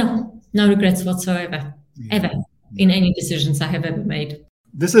 But no regrets whatsoever, ever, in any decisions I have ever made.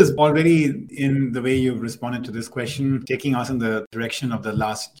 This is already, in the way you've responded to this question, taking us in the direction of the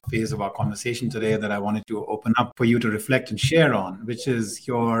last phase of our conversation today that I wanted to open up for you to reflect and share on, which is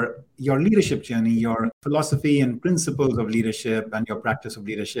your leadership journey, your philosophy and principles of leadership and your practice of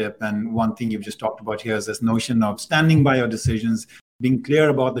leadership. And one thing you've just talked about here is this notion of standing by your decisions, being clear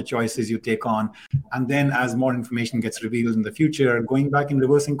about the choices you take on, and then as more information gets revealed in the future, going back and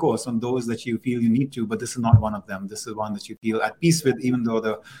reversing course on those that you feel you need to, but this is not one of them. This is one that you feel at peace with, even though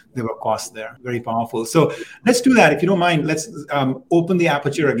there were costs there. Very powerful. So let's do that. If you don't mind, let's open the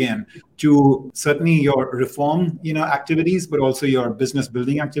aperture again to certainly your reform, activities, but also your business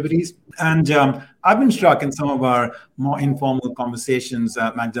building activities. And I've been struck in some of our more informal conversations,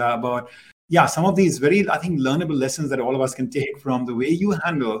 Magda, about some of these very, I think, learnable lessons that all of us can take from the way you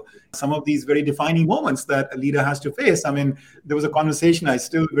handle some of these very defining moments that a leader has to face. I mean, there was a conversation I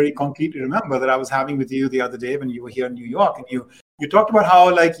still very concretely remember that I was having with you the other day when you were here in New York, and you talked about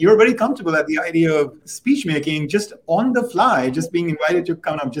how, like, you're very comfortable at the idea of speech making just on the fly, just being invited to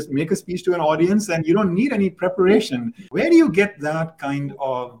kind of just make a speech to an audience, and you don't need any preparation. Where do you get that kind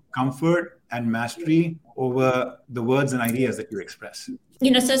of comfort and mastery over the words and ideas that you express?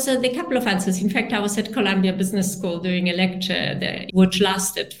 So the couple of answers. In fact, I was at Columbia Business School doing a lecture there, which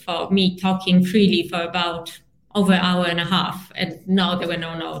lasted for me talking freely for about over an hour and a half. And no, there were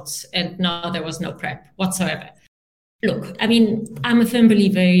no notes, and no, there was no prep whatsoever. Look, I mean, I'm a firm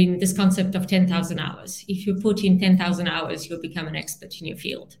believer in this concept of 10,000 hours. If you put in 10,000 hours, you'll become an expert in your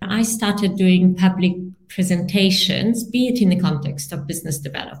field. I started doing public presentations, be it in the context of business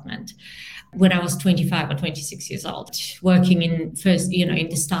development, when I was 25 or 26 years old, working in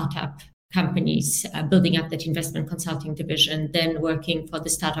the startup companies, building up that investment consulting division, then working for the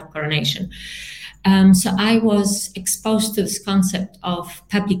startup Coronation. So I was exposed to this concept of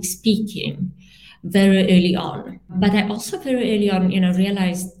public speaking very early on. But I also very early on,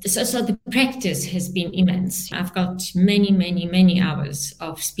 realized, so the practice has been immense. I've got many, many, many hours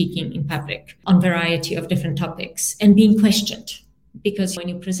of speaking in public on a variety of different topics and being questioned. Because when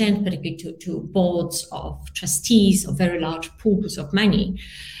you present particularly to boards of trustees of very large pools of money,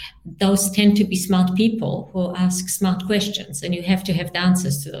 those tend to be smart people who ask smart questions, and you have to have the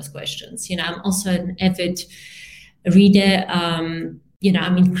answers to those questions. I'm also an avid reader. I'm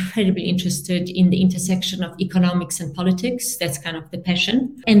incredibly interested in the intersection of economics and politics. That's kind of the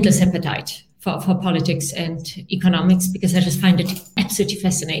passion. Endless appetite for politics and economics, because I just find it absolutely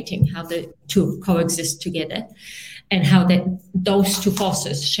fascinating how the two coexist together and how those two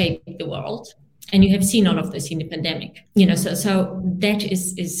forces shape the world. And you have seen all of this in the pandemic. So that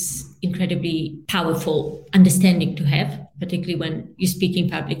is incredibly powerful understanding to have, particularly when you're speaking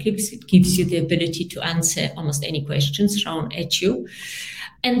publicly, because it gives you the ability to answer almost any questions thrown at you.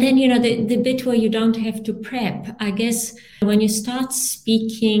 And then, the bit where you don't have to prep, I guess, when you start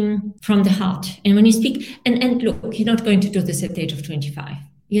speaking from the heart, and when you speak, and look, you're not going to do this at the age of 25.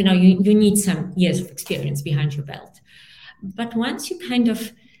 You need some years of experience behind your belt. But once you kind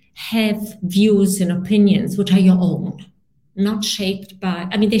of have views and opinions which are your own, not shaped by,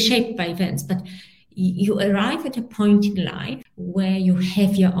 they're shaped by events, but you arrive at a point in life where you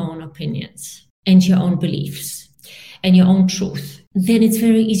have your own opinions and your own beliefs and your own truth, then it's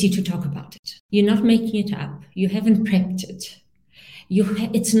very easy to talk about it. You're not making it up. You haven't prepped it.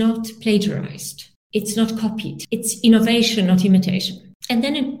 It's not plagiarized. It's not copied. It's innovation, not imitation. And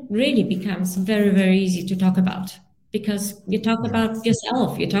then it really becomes very, very easy to talk about, because you talk about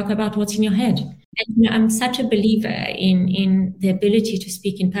yourself, you talk about what's in your head. And I'm such a believer in the ability to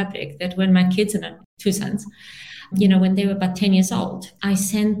speak in public that when my kids, and two sons, when they were about 10 years old, I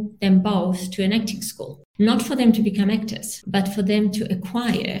sent them both to an acting school, not for them to become actors, but for them to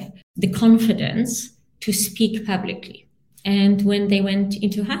acquire the confidence to speak publicly. And when they went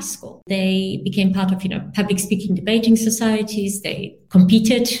into high school, they became part of, public speaking debating societies. They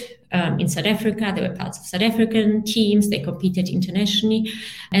competed in South Africa. They were parts of South African teams. They competed internationally.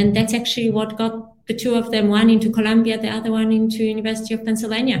 And that's actually what got the two of them, one into Columbia, the other one into University of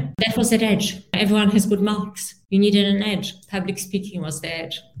Pennsylvania. That was that edge. Everyone has good marks. You needed an edge. Public speaking was the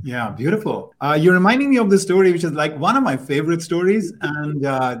edge. Yeah, beautiful. You're reminding me of the story, which is like one of my favorite stories. And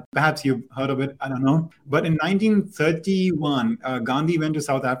perhaps you've heard of it. I don't know. But in 1931, Gandhi went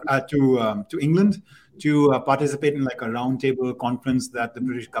to England to participate in like a roundtable conference that the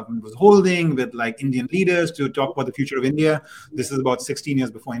British government was holding with like Indian leaders to talk about the future of India. This is about 16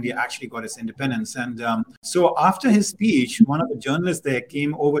 years before India actually got its independence. And so after his speech, one of the journalists there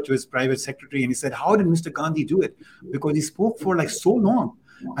came over to his private secretary and he said, "How did Mr. Gandhi do it?" Because he spoke for like so long.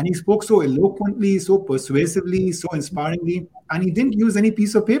 And he spoke so eloquently, so persuasively, so inspiringly, and he didn't use any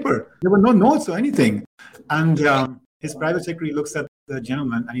piece of paper. There were no notes or anything. And his private secretary looks at the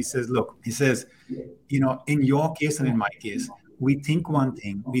gentleman and he says, "Look," he says, "in your case and in my case, we think one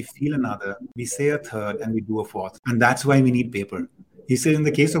thing, we feel another, we say a third, and we do a fourth. And that's why we need paper." He said in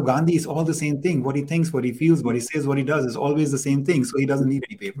the case of Gandhi, it's all the same thing. What he thinks, what he feels, what he says, what he does is always the same thing. So he doesn't need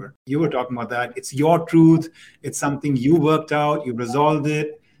any paper. You were talking about that. It's your truth. It's something you worked out. You resolved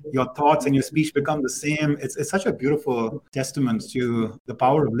it. Your thoughts and your speech become the same. It's such a beautiful testament to the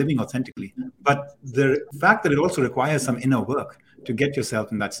power of living authentically. But the fact that it also requires some inner work to get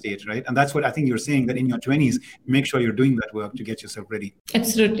yourself in that state, right? And that's what I think you're saying, that in your 20s, make sure you're doing that work to get yourself ready.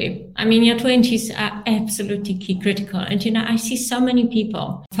 Absolutely. I mean, your 20s are absolutely key critical. And, I see so many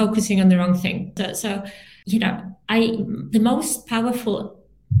people focusing on the wrong thing. So the most powerful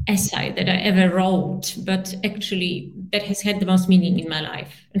essay that I ever wrote, but actually that has had the most meaning in my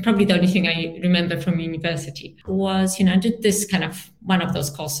life, and probably the only thing I remember from university, was, I did this kind of one of those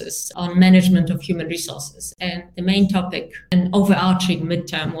courses on management of human resources. And the main topic, an overarching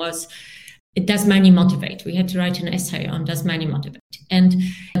midterm, was, does money motivate? We had to write an essay on, does money motivate? And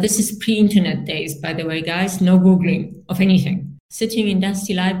this is pre-internet days, by the way, guys, no Googling of anything. Sitting in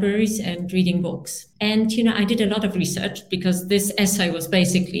dusty libraries and reading books. And, I did a lot of research because this essay was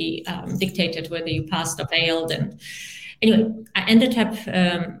basically dictated whether you passed or failed. And anyway, I ended up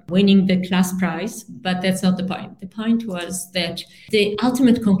winning the class prize, but that's not the point. The point was that the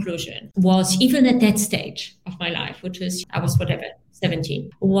ultimate conclusion was, even at that stage of my life, which was, I was 17,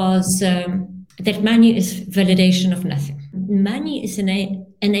 was that money is validation of nothing. Money is an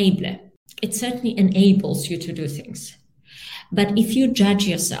enabler. It certainly enables you to do things. But if you judge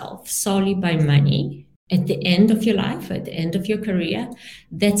yourself solely by money at the end of your life, at the end of your career,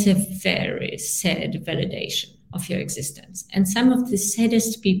 that's a very sad validation of your existence. And some of the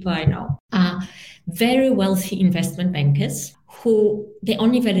saddest people I know are very wealthy investment bankers who the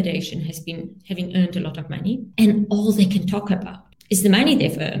only validation has been having earned a lot of money, and all they can talk about is the money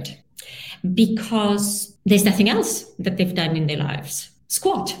they've earned, because there's nothing else that they've done in their lives.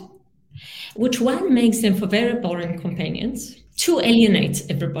 Squat. Which one makes them for very boring companions, 2 alienates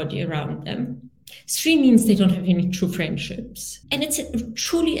everybody around them, 3 means they don't have any true friendships. And it's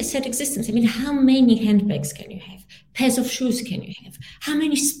truly a sad existence. I mean, how many handbags can you have? Pairs of shoes can you have? How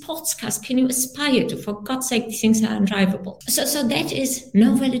many sports cars can you aspire to? For God's sake, these things are undrivable. So that is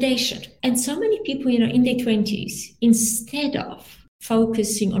no validation. And so many people, in their 20s, instead of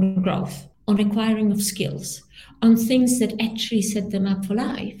focusing on growth, on acquiring of skills, on things that actually set them up for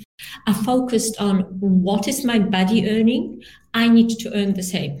life, are focused on, what is my body earning? I need to earn the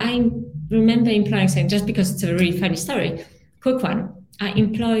same. I remember employing saying, just because it's a really funny story, quick one. I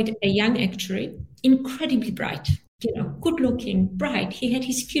employed a young actuary, incredibly bright, good looking, bright. He had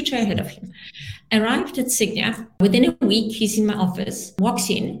his future ahead of him. Arrived at Signia. Within a week, he's in my office, walks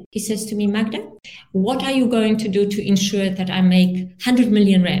in. He says to me, "Magda, what are you going to do to ensure that I make 100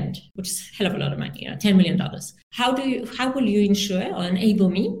 million rand, which is a hell of a lot of money, $10 million. How will you ensure or enable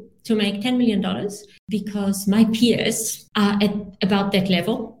me to make $10 million? Because my peers are at about that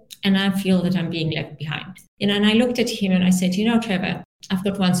level, and I feel that I'm being left behind." And I looked at him and I said, Trevor, I've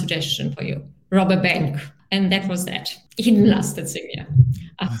got one suggestion for you. Rob a bank. And that was that. He didn't last at Signia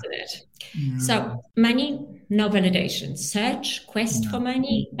after that. Yeah. So money, no validation. Search, quest for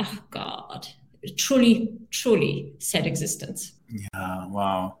money. Oh, God. Truly, truly sad existence. Yeah,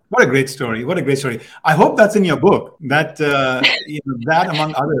 wow. What a great story. What a great story. I hope that's in your book, that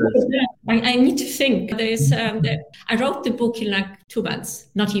among others. I need to think. I wrote the book in like 2 months,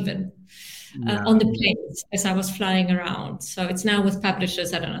 not even, on the planes as I was flying around. So it's now with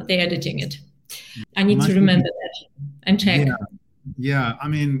publishers. I don't know. They're editing it. I need to remember that and check. Yeah. I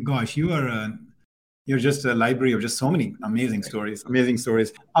mean, gosh, you're just a library of just so many amazing stories.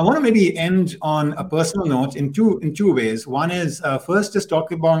 I want to maybe end on a personal note in two ways. One is first, just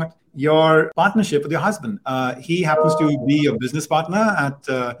talk about your partnership with your husband. He happens to be a business partner at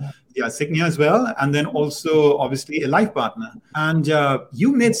Signia as well, and then also obviously a life partner. And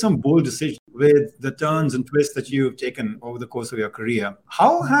you made some bold decisions with the turns and twists that you've taken over the course of your career.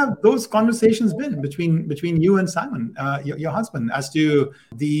 How have those conversations been between you and Simon, your husband, as to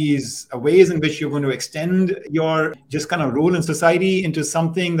these ways in which you're going to extend your just kind of role in society into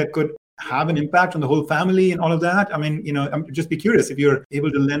something that could have an impact on the whole family and all of that? I mean, I'm just be curious if you're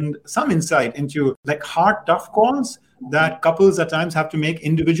able to lend some insight into like hard, tough calls that couples at times have to make,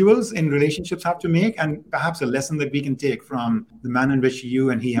 individuals in relationships have to make, and perhaps a lesson that we can take from the manner in which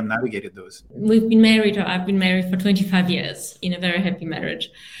you and he have navigated those. I've been married for 25 years in a very happy marriage.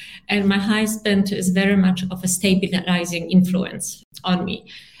 And my husband is very much of a stabilizing influence on me.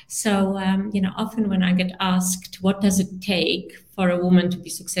 So, often when I get asked, what does it take for a woman to be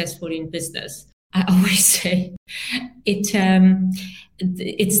successful in business? I always say it's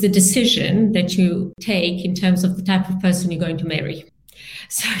the decision that you take in terms of the type of person you're going to marry.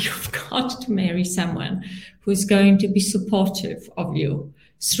 So you've got to marry someone who's going to be supportive of you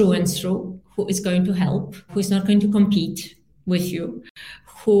through and through, who is going to help, who is not going to compete with you,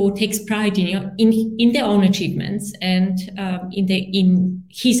 who takes pride in their own achievements and in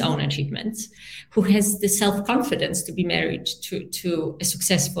his own achievements, who has the self-confidence to be married to a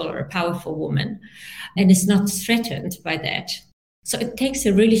successful or a powerful woman and is not threatened by that. So it takes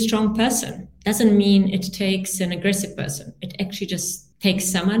a really strong person. Doesn't mean it takes an aggressive person. It actually just takes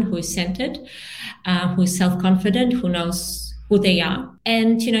someone who is centered, who is self-confident, who knows who they are.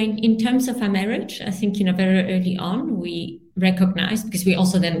 And, in terms of our marriage, I think, very early on, we recognized, because we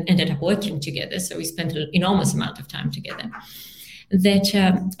also then ended up working together, so we spent an enormous amount of time together,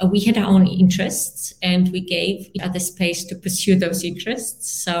 that we had our own interests and we gave each other space to pursue those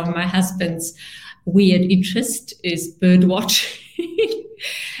interests. So my husband's weird interest is bird watching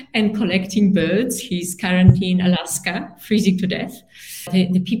and collecting birds. He's currently in Alaska, freezing to death.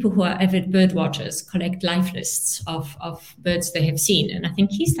 The people who are avid bird watchers collect life lists of birds they have seen. And I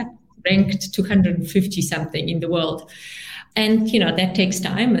think he's ranked 250 something in the world. And, that takes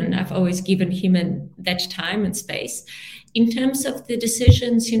time. And I've always given him that time and space. In terms of the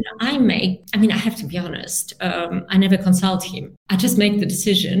decisions, I make, I have to be honest, I never consult him. I just make the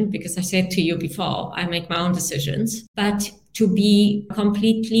decision because I said to you before, I make my own decisions. But to be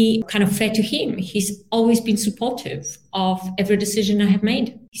completely kind of fair to him, he's always been supportive of every decision I have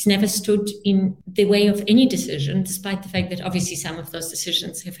made. He's never stood in the way of any decision, despite the fact that obviously some of those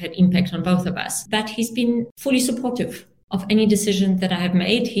decisions have had impact on both of us. But he's been fully supportive of any decision that I have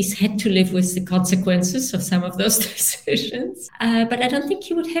made. He's had to live with the consequences of some of those decisions. But I don't think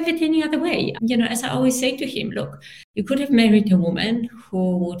he would have it any other way. As I always say to him, look, you could have married a woman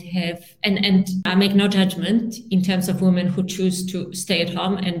who would have, and I make no judgment in terms of women who choose to stay at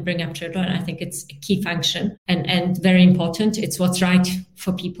home and bring up children. I think it's a key function and very important. It's what's right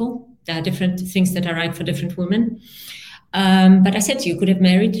for people. There are different things that are right for different women. But I said you could have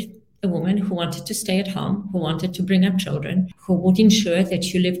married a woman who wanted to stay at home, who wanted to bring up children, who would ensure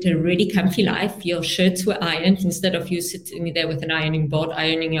that you lived a really comfy life. Your shirts were ironed instead of you sitting there with an ironing board,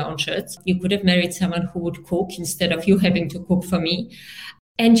 ironing your own shirts. You could have married someone who would cook instead of you having to cook for me.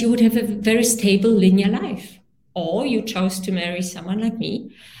 And you would have a very stable, linear life. Or you chose to marry someone like me,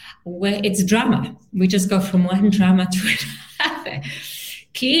 where it's drama. We just go from one drama to another.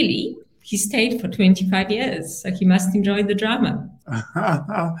 Clearly, he stayed for 25 years, so he must enjoy the drama.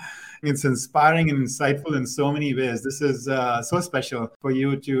 It's inspiring and insightful in so many ways. This is so special for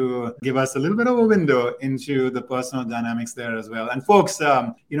you to give us a little bit of a window into the personal dynamics there as well. And folks,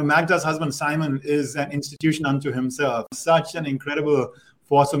 Magda's husband, Simon, is an institution unto himself. Such an incredible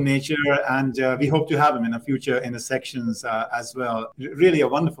force of nature, and we hope to have him in the future in the sections as well. Really a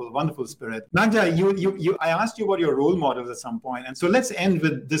wonderful, wonderful spirit. Magda, I asked you about your role models at some point, and so let's end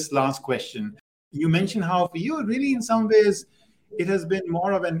with this last question. You mentioned how for you, really, in some ways, it has been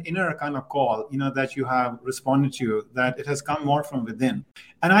more of an inner kind of call, that you have responded to, that it has come more from within.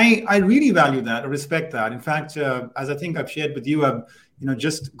 And I really value that, I respect that. In fact, as I think I've shared with you, I've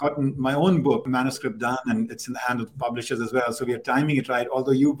just gotten my own book manuscript done, and it's in the hand of the publishers as well. So we are timing it right.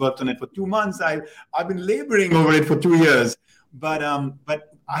 Although you worked on it for 2 months, I've been laboring over it for 2 years. But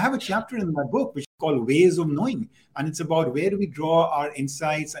I have a chapter in my book which is called Ways of Knowing. And it's about where do we draw our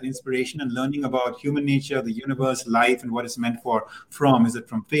insights and inspiration and learning about human nature, the universe, life, and what it's meant from. Is it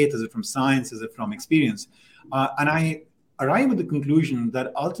from faith? Is it from science? Is it from experience? And I arrive at the conclusion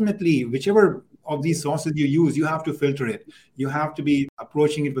that ultimately, whichever of these sources you use, you have to filter it. You have to be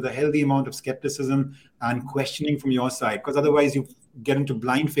approaching it with a healthy amount of skepticism and questioning from your side, because otherwise you get into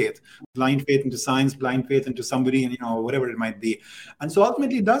blind faith into science, blind faith into somebody, and whatever it might be. And so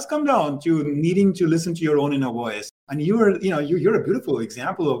ultimately it does come down to needing to listen to your own inner voice. And you're a beautiful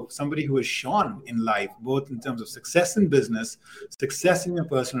example of somebody who has shone in life, both in terms of success in business, success in your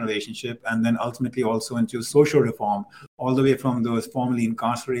personal relationship, and then ultimately also into social reform, all the way from those formerly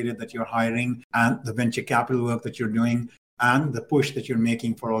incarcerated that you're hiring and the venture capital work that you're doing and the push that you're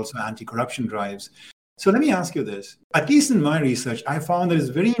making for also anti-corruption drives. So let me ask you this. At least in my research, I found that it's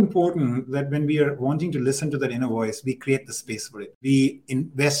very important that when we are wanting to listen to that inner voice, we create the space for it. We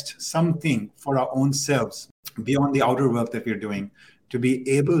invest something for our own selves beyond the outer work that we're doing to be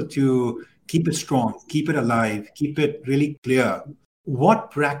able to keep it strong, keep it alive, keep it really clear.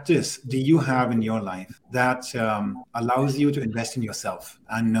 What practice do you have in your life that allows you to invest in yourself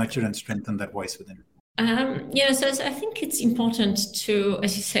and nurture and strengthen that voice within? So I think it's important to,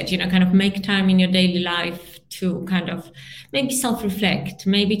 as you said, kind of make time in your daily life to kind of maybe self-reflect,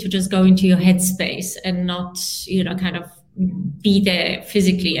 maybe to just go into your headspace and not, kind of be there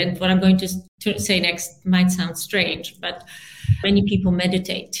physically. And what I'm going to say next might sound strange, but many people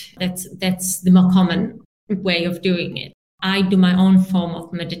meditate. That's the more common way of doing it. I do my own form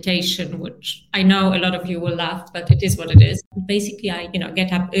of meditation, which I know a lot of you will laugh, but it is what it is. Basically, I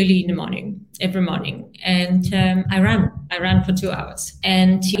get up early in the morning, every morning, and I run for 2 hours.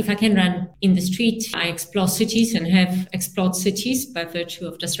 And if I can run in the street, I explore cities and have explored cities by virtue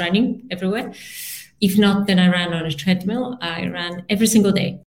of just running everywhere. If not, then I run on a treadmill. I run every single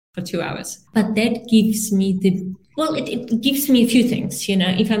day for 2 hours. But that gives me it gives me a few things.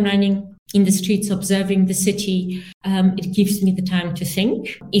 If I'm running in the streets, observing the city, it gives me the time to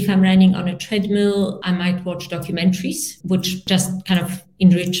think. If I'm running on a treadmill, I might watch documentaries, which just kind of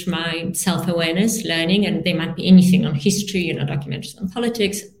enrich my self-awareness, learning, and they might be anything on history, documentaries on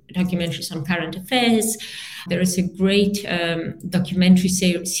politics, documentaries on current affairs. There is a great documentary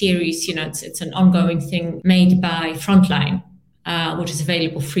series, it's an ongoing thing made by Frontline, which is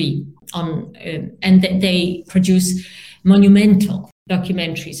available free on, and they produce monumental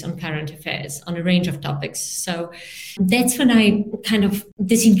documentaries on current affairs on a range of topics. So that's when I kind of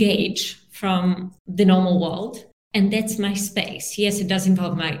disengage from the normal world. And that's my space. Yes, it does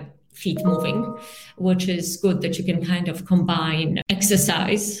involve my feet moving, which is good that you can kind of combine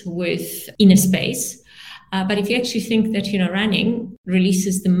exercise with inner space. But if you actually think that, running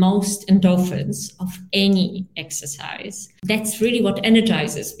releases the most endorphins of any exercise, that's really what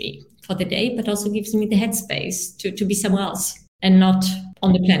energizes me for the day, but also gives me the headspace to be somewhere else and not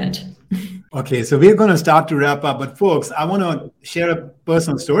on the planet. Okay, so we're going to start to wrap up. But folks, I want to share a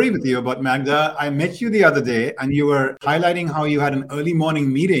personal story with you about Magda. I met you the other day and you were highlighting how you had an early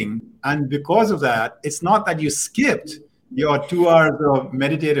morning meeting. And because of that, it's not that you skipped your 2 hours of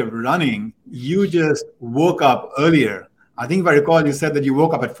meditative running. You just woke up earlier. I think if I recall, you said that you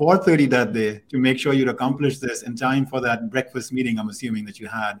woke up at 4:30 that day to make sure you'd accomplish this in time for that breakfast meeting, I'm assuming, that you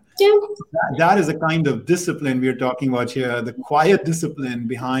had. Yeah. That is a kind of discipline we're talking about here, the quiet discipline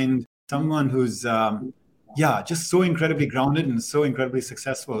behind someone who's, just so incredibly grounded and so incredibly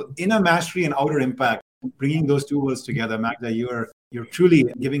successful. Inner mastery and outer impact, bringing those two worlds together. Magda, you're truly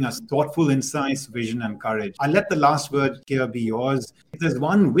giving us thoughtful insights, vision, and courage. I'll let the last word here be yours. If there's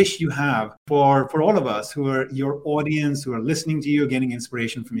one wish you have for all of us who are your audience, who are listening to you, getting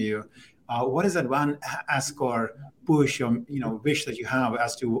inspiration from you, what is that one ask or push or wish that you have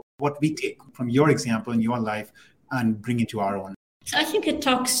as to what we take from your example in your life and bring it to our own? So I think it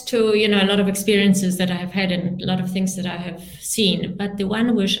talks to, a lot of experiences that I have had and a lot of things that I have seen. But the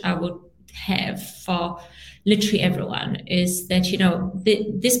one wish I would have for literally everyone is that,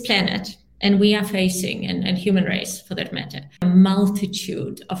 this planet, and we are facing, and human race for that matter, a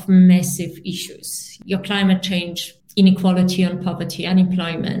multitude of massive issues. Your climate change, inequality and poverty,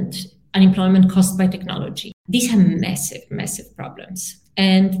 unemployment caused by technology. These are massive, massive problems.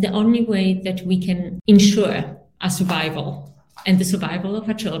 And the only way that we can ensure our survival and the survival of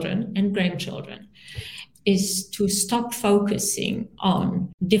our children and grandchildren is to stop focusing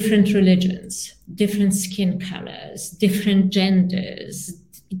on different religions, different skin colors, different genders,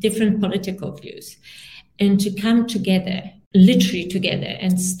 different political views, and to come together, literally together,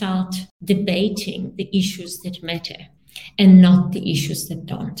 and start debating the issues that matter and not the issues that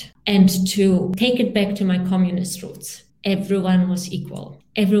don't. And to take it back to my communist roots, everyone was equal.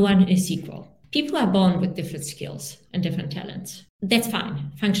 Everyone is equal. People are born with different skills and different talents. That's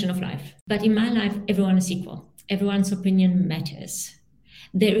fine, function of life. But in my life, everyone is equal. Everyone's opinion matters.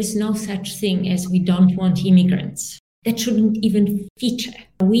 There is no such thing as we don't want immigrants. That shouldn't even feature.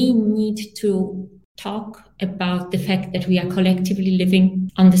 We need to talk about the fact that we are collectively living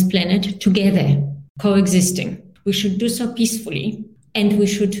on this planet together, coexisting. We should do so peacefully, and we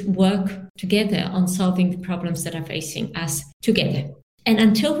should work together on solving the problems that are facing us together. And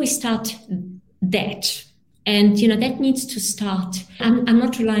until we start that, and that needs to start, I'm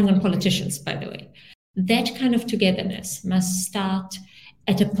not relying on politicians, by the way. That kind of togetherness must start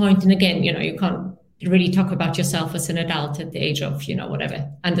at a point, and again, you can't really talk about yourself as an adult at the age of,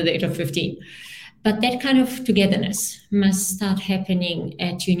 under the age of 15. But that kind of togetherness must start happening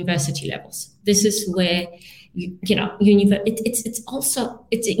at university levels. This is where, it's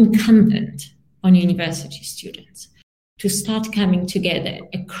incumbent on university students to start coming together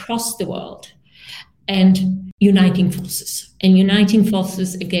across the world and uniting forces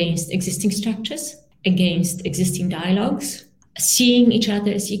against existing structures, against existing dialogues, seeing each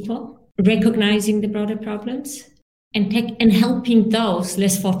other as equal, recognizing the broader problems, and helping those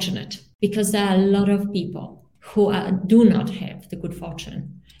less fortunate, because there are a lot of people who do not have the good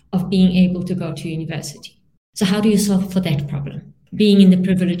fortune of being able to go to university. So how do you solve for that problem, being in the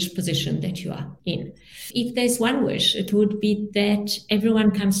privileged position that you are in? If there's one wish, it would be that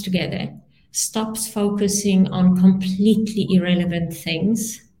everyone comes together, stops focusing on completely irrelevant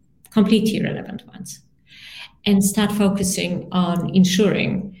things, completely irrelevant ones, and start focusing on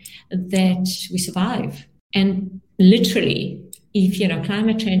ensuring that we survive. And literally, if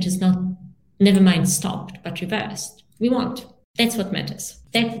climate change is not, never mind stopped, but reversed, we won't. That's what matters.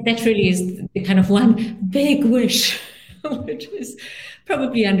 That really is the kind of one big wish, which is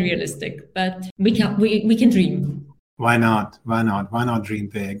probably unrealistic, but we can dream. Why not? Why not? Why not dream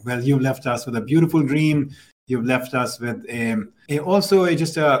big? Well, you've left us with a beautiful dream. You've left us with an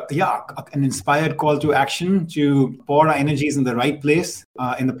inspired call to action to pour our energies in the right place,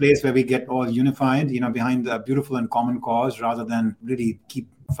 in the place where we get all unified, behind a beautiful and common cause, rather than really keep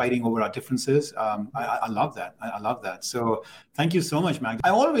fighting over our differences. I love that. I love that. So thank you so much, Magda. I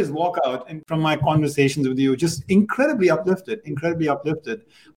always walk out from my conversations with you just incredibly uplifted,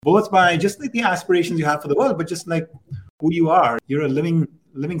 both by just like the aspirations you have for the world, but just like who you are. You're a living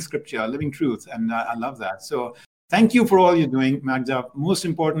scripture, living truth. And I love that. So thank you for all you're doing, Magda. Most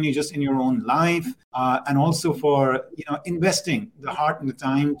importantly, just in your own life, and also for investing the heart and the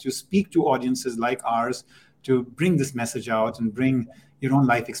time to speak to audiences like ours, to bring this message out and bring your own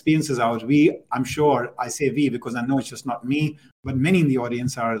life experiences out. I'm sure I say we because I know it's just not me, but many in the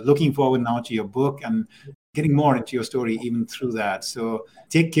audience are looking forward now to your book and getting more into your story even through that. So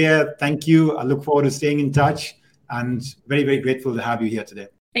take care. Thank you. I look forward to staying in touch, and very, very grateful to have you here today.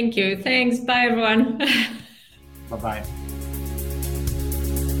 Thank you. Thanks. Bye, everyone. Bye-bye.